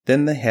stalk,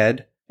 then the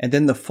head, and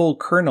then the full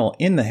kernel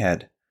in the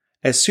head.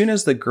 As soon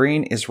as the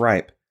grain is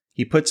ripe,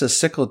 he puts a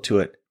sickle to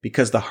it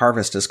because the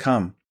harvest has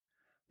come."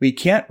 We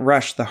can't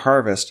rush the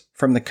harvest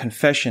from the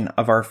confession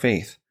of our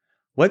faith.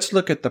 Let's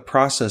look at the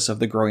process of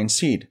the growing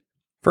seed.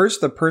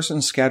 First, the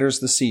person scatters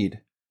the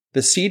seed.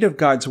 The seed of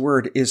God's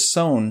word is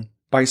sown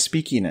by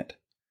speaking it.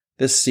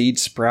 The seed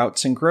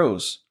sprouts and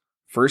grows.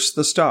 First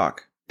the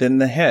stalk, then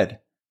the head.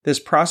 This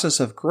process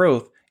of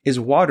growth is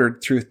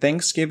watered through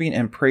thanksgiving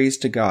and praise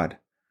to God.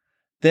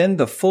 Then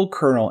the full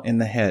kernel in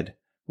the head,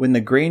 when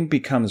the grain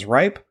becomes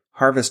ripe,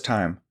 harvest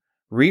time,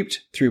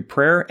 reaped through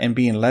prayer and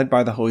being led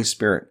by the Holy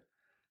Spirit.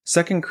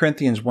 2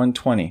 Corinthians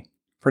 1:20.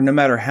 For no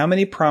matter how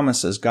many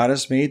promises God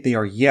has made, they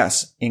are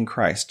yes in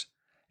Christ.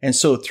 and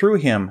so through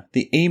him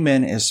the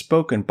Amen is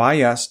spoken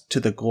by us to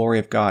the glory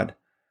of God.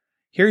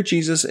 Here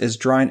Jesus is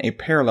drawing a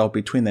parallel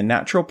between the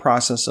natural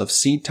process of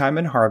seed time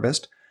and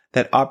harvest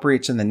that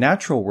operates in the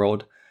natural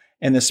world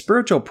and the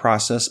spiritual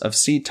process of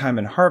seed time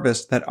and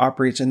harvest that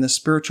operates in the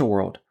spiritual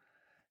world.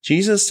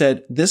 Jesus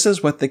said this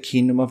is what the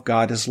kingdom of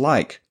God is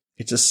like.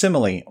 It's a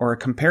simile or a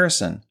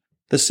comparison.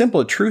 The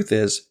simple truth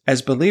is,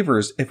 as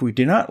believers, if we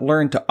do not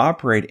learn to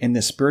operate in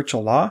this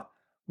spiritual law,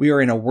 we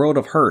are in a world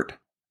of hurt.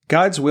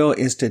 God's will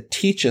is to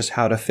teach us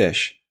how to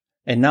fish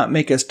and not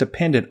make us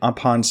dependent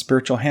upon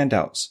spiritual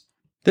handouts.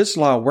 This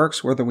law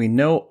works whether we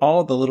know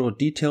all the little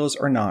details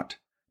or not,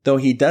 though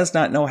he does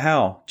not know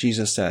how,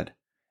 Jesus said.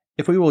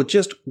 If we will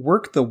just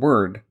work the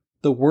word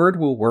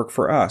will work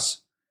for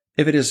us.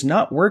 If it is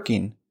not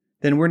working,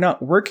 then we're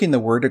not working the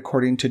word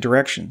according to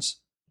directions.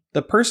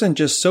 The person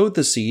just sowed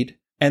the seed,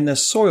 and the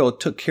soil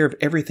took care of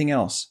everything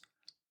else.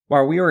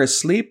 While we are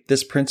asleep,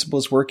 this principle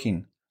is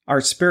working.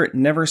 Our spirit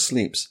never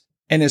sleeps,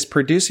 and is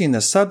producing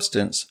the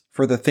substance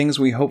for the things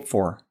we hope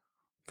for.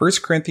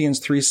 1 Corinthians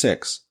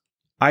 3:6.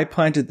 I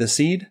planted the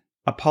seed,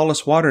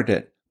 Apollos watered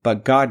it,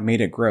 but God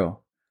made it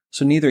grow.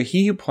 So neither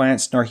he who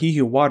plants nor he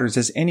who waters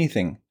is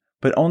anything,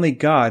 but only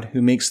God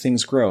who makes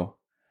things grow.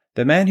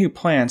 The man who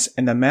plants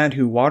and the man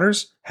who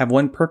waters have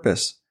one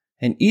purpose,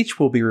 and each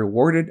will be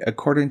rewarded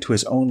according to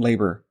his own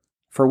labor.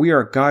 For we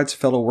are God's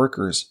fellow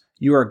workers,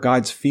 you are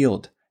God's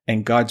field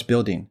and God's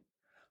building.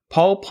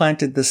 Paul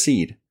planted the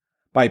seed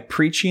by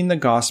preaching the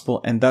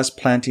gospel and thus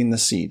planting the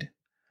seed.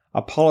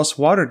 Apollos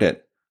watered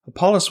it.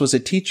 Apollos was a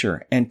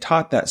teacher and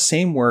taught that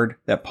same word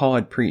that Paul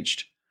had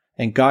preached,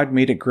 and God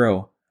made it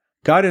grow.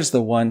 God is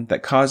the one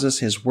that causes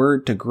his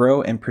word to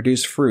grow and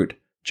produce fruit.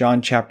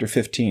 John chapter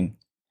 15.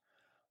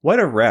 What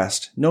a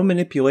rest! No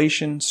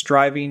manipulation,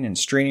 striving, and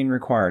straining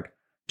required.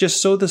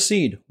 Just sow the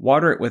seed,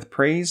 water it with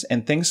praise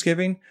and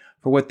thanksgiving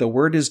for what the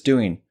word is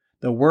doing.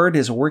 The word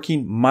is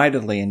working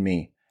mightily in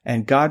me,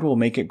 and God will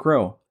make it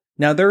grow.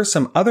 Now there are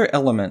some other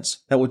elements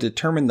that will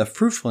determine the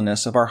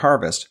fruitfulness of our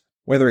harvest,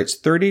 whether it's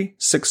 30,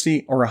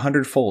 60, or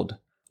 100-fold,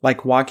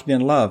 like walking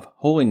in love,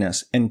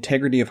 holiness, and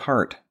integrity of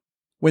heart.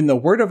 When the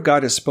word of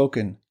God is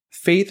spoken,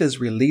 faith is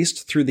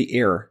released through the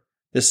air,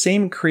 the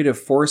same creative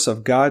force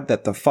of God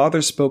that the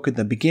Father spoke in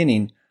the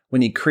beginning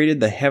when he created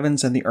the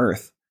heavens and the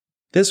earth.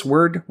 This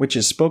word, which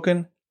is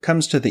spoken,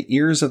 comes to the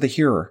ears of the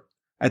hearer.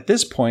 At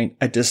this point,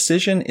 a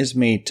decision is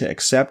made to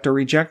accept or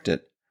reject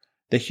it.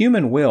 The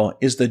human will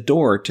is the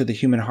door to the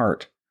human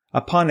heart.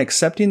 Upon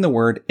accepting the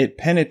word, it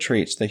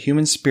penetrates the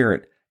human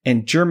spirit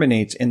and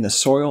germinates in the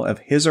soil of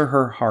his or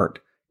her heart.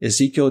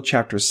 Ezekiel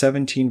chapter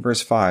 17,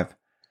 verse 5.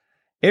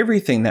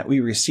 Everything that we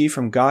receive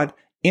from God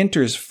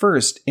enters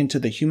first into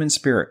the human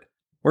spirit,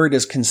 where it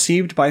is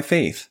conceived by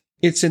faith.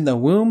 It's in the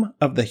womb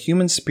of the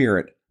human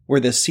spirit where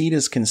the seed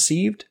is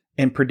conceived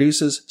and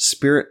produces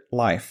spirit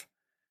life.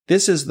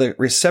 This is the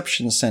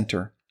reception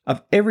center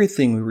of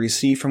everything we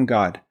receive from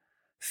God.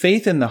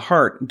 Faith in the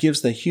heart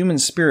gives the human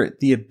spirit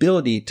the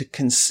ability to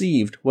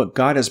conceive what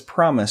God has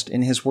promised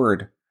in his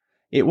word.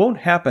 It won't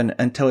happen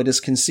until it is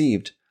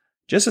conceived,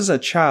 just as a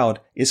child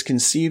is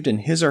conceived in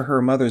his or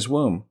her mother's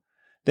womb.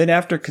 Then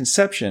after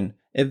conception,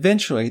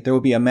 eventually there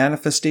will be a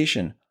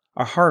manifestation,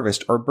 a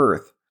harvest or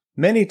birth.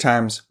 Many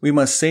times we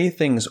must say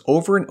things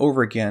over and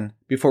over again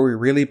before we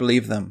really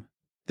believe them.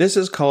 This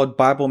is called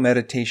Bible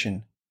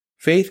meditation.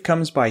 Faith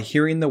comes by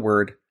hearing the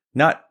word,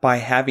 not by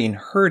having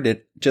heard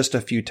it just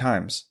a few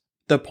times.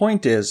 The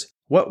point is,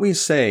 what we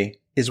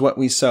say is what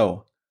we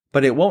sow,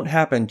 but it won't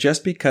happen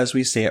just because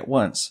we say it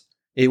once.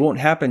 It won't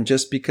happen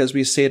just because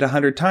we say it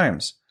 100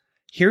 times.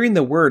 Hearing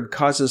the word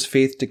causes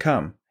faith to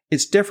come.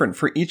 It's different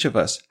for each of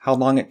us how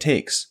long it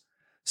takes.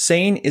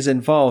 Saying is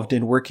involved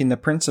in working the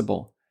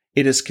principle.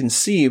 It is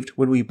conceived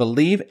when we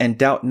believe and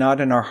doubt not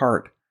in our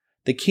heart.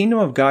 The kingdom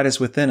of God is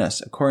within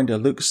us, according to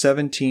Luke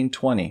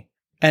 17:20,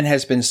 and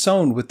has been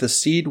sown with the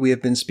seed we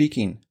have been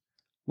speaking.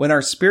 When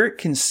our spirit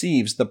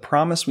conceives the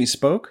promise we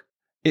spoke,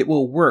 it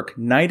will work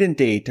night and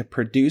day to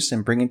produce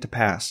and bring it to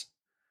pass.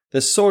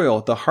 The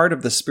soil, the heart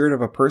of the spirit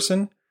of a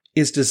person,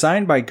 is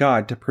designed by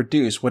God to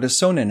produce what is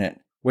sown in it,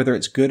 whether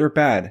it's good or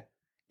bad.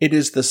 It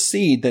is the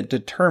seed that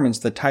determines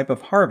the type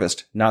of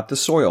harvest, not the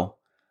soil.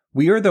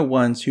 We are the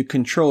ones who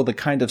control the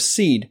kind of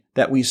seed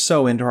that we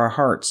sow into our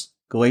hearts.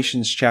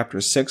 Galatians chapter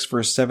 6,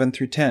 verse 7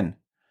 through 10.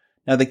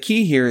 Now the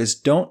key here is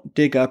don't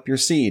dig up your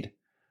seed.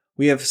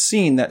 We have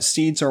seen that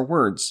seeds are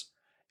words,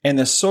 and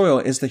the soil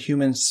is the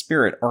human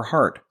spirit or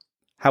heart.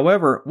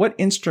 However, what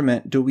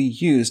instrument do we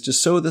use to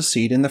sow the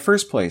seed in the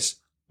first place?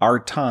 Our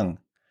tongue.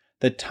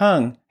 The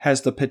tongue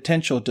has the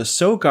potential to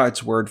sow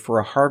God's word for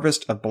a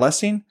harvest of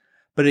blessing,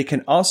 but it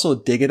can also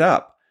dig it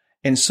up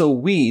and sow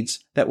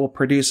weeds that will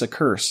produce a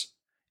curse.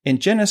 In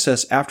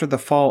Genesis, after the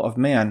fall of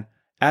man,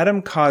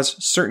 Adam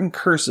caused certain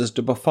curses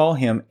to befall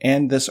him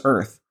and this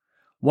earth.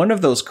 One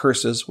of those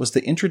curses was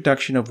the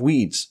introduction of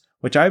weeds,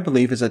 which I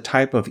believe is a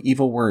type of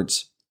evil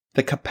words.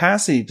 The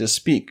capacity to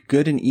speak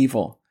good and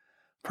evil.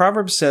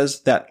 Proverbs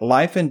says that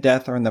life and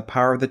death are in the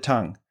power of the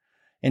tongue.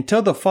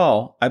 Until the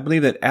fall, I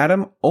believe that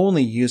Adam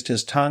only used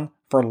his tongue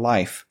for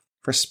life.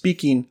 for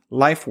speaking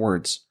life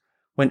words.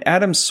 When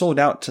Adam sold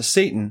out to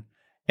Satan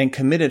and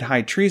committed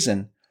high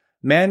treason,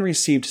 man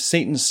received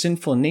Satan's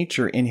sinful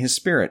nature in his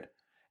spirit,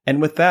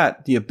 and with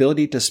that, the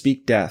ability to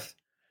speak death.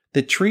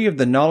 The tree of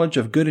the knowledge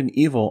of good and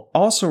evil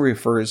also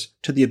refers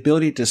to the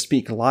ability to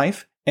speak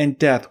life and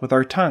death with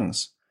our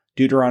tongues.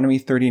 Deuteronomy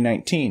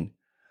 30:19.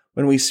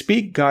 When we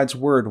speak God's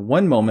word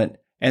one moment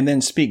and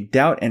then speak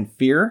doubt and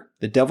fear,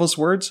 the devil's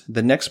words,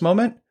 the next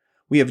moment,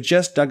 we have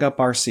just dug up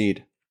our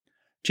seed.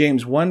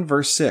 James 1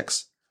 verse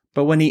 6.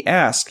 But when he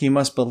asks, he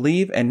must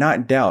believe and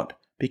not doubt,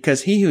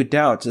 because he who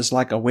doubts is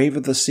like a wave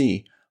of the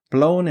sea,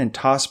 blown and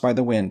tossed by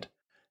the wind.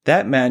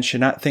 That man should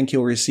not think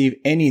he'll receive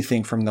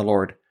anything from the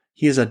Lord.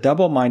 He is a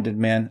double-minded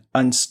man,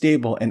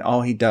 unstable in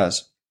all he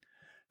does.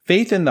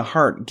 Faith in the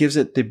heart gives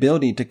it the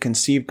ability to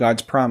conceive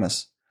God's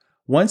promise.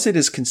 Once it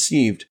is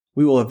conceived,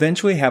 we will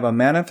eventually have a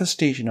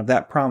manifestation of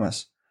that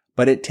promise.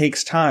 But it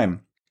takes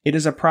time. It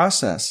is a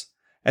process.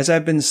 As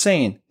I've been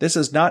saying, this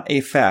is not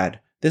a fad.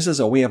 This is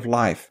a way of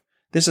life.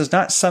 This is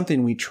not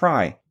something we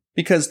try,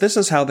 because this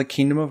is how the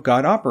kingdom of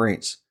God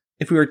operates.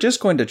 If we are just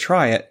going to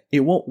try it,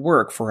 it won't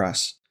work for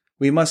us.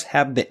 We must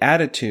have the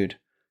attitude.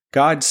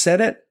 God said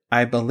it,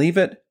 I believe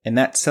it, and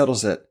that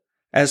settles it.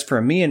 As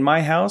for me and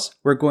my house,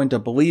 we're going to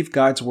believe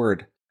God's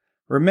word.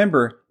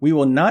 Remember, we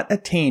will not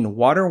attain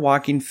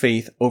water-walking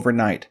faith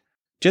overnight.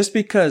 Just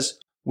because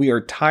we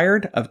are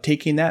tired of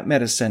taking that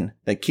medicine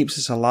that keeps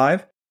us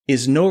alive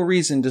is no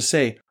reason to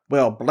say,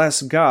 well,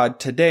 bless God,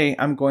 today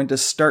I'm going to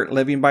start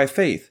living by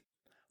faith.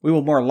 We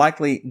will more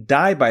likely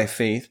die by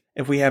faith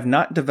if we have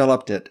not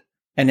developed it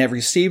and have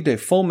received a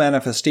full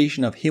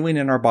manifestation of healing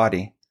in our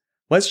body.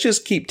 Let's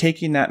just keep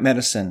taking that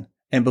medicine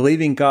and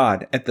believing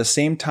God at the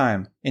same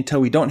time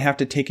until we don't have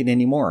to take it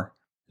anymore.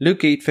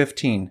 Luke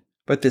 8:15.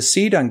 But the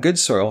seed on good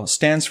soil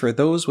stands for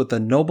those with a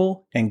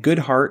noble and good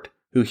heart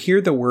who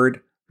hear the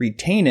word,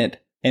 retain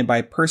it, and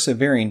by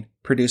persevering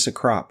produce a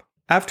crop.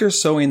 After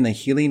sowing the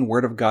healing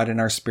word of God in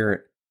our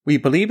spirit, we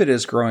believe it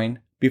is growing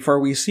before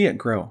we see it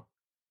grow.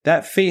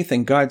 That faith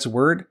in God's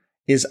word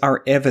is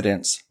our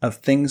evidence of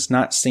things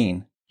not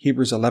seen.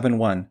 Hebrews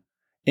 11:1.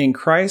 In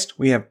Christ,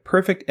 we have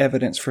perfect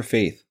evidence for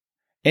faith.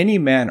 Any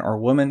man or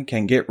woman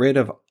can get rid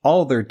of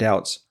all their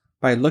doubts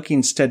by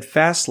looking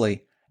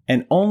steadfastly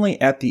and only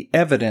at the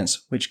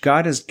evidence which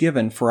God has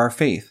given for our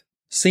faith.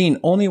 Seeing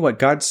only what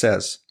God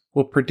says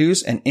will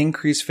produce an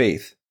increased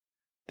faith.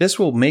 This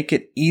will make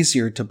it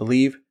easier to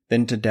believe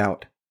than to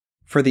doubt.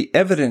 For the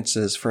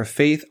evidences for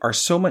faith are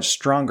so much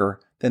stronger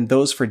than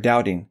those for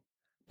doubting.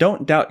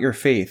 Don't doubt your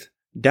faith,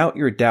 doubt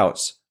your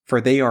doubts,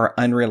 for they are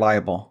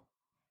unreliable.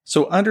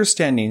 So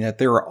understanding that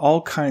there are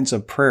all kinds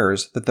of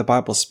prayers that the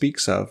Bible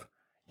speaks of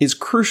is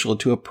crucial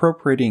to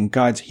appropriating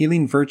God's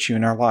healing virtue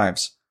in our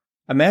lives.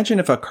 Imagine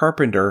if a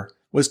carpenter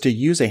was to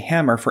use a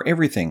hammer for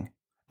everything.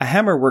 A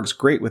hammer works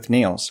great with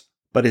nails,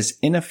 but is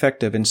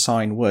ineffective in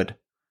sawing wood.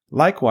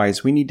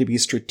 Likewise, we need to be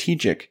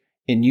strategic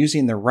in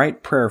using the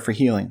right prayer for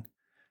healing.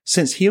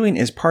 Since healing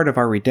is part of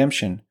our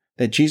redemption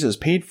that Jesus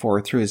paid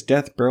for through his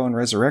death, burial, and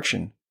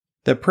resurrection,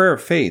 the prayer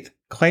of faith,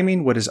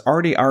 claiming what is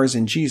already ours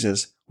in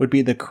Jesus, would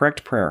be the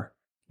correct prayer,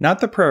 not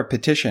the prayer of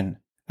petition,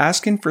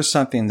 asking for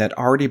something that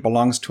already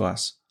belongs to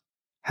us.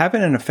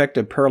 Having an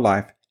effective prayer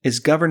life is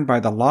governed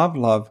by the law of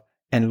love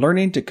and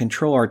learning to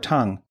control our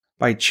tongue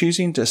by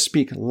choosing to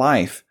speak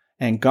life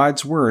and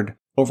God's word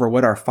over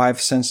what our five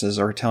senses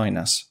are telling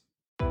us.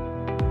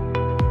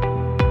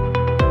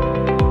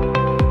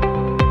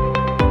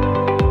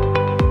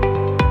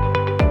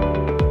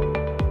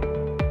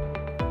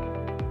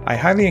 I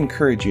highly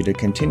encourage you to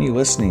continue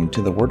listening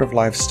to the Word of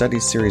Life Study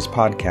Series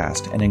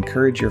podcast and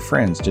encourage your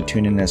friends to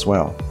tune in as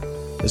well.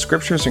 The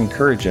scriptures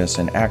encourage us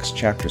in Acts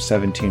chapter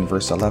 17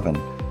 verse 11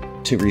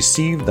 to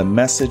receive the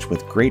message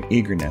with great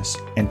eagerness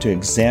and to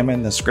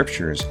examine the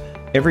scriptures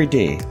every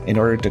day in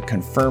order to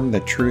confirm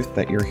the truth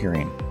that you're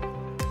hearing.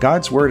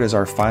 God's Word is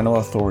our final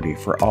authority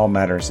for all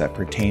matters that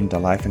pertain to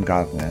life and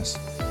godliness.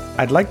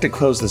 I'd like to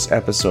close this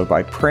episode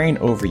by praying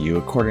over you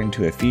according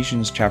to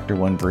Ephesians chapter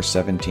 1 verse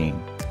 17.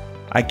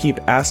 I keep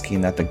asking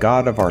that the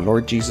God of our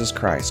Lord Jesus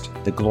Christ,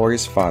 the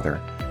glorious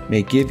Father,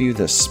 may give you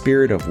the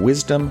spirit of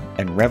wisdom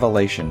and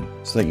revelation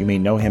so that you may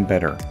know him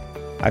better.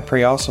 I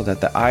pray also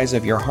that the eyes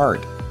of your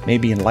heart may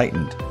be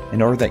enlightened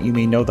in order that you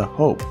may know the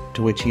hope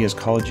to which he has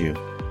called you,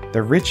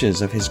 the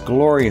riches of his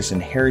glorious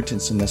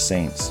inheritance in the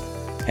saints,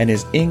 and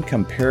his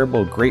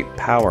incomparable great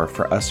power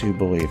for us who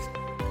believe.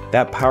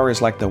 That power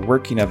is like the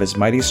working of his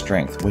mighty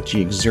strength which he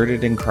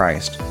exerted in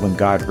Christ when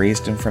God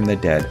raised him from the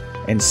dead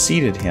and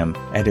seated him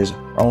at his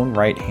own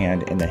right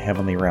hand in the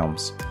heavenly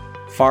realms,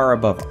 far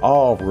above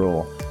all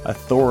rule,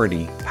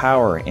 authority,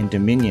 power, and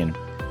dominion,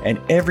 and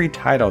every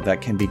title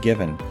that can be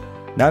given,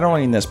 not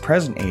only in this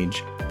present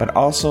age, but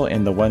also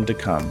in the one to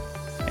come.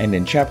 And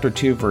in chapter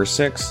 2, verse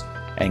 6,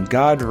 and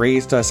God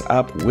raised us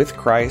up with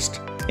Christ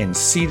and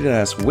seated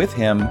us with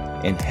him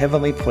in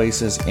heavenly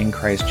places in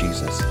Christ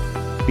Jesus.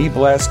 Be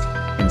blessed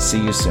and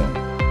see you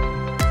soon.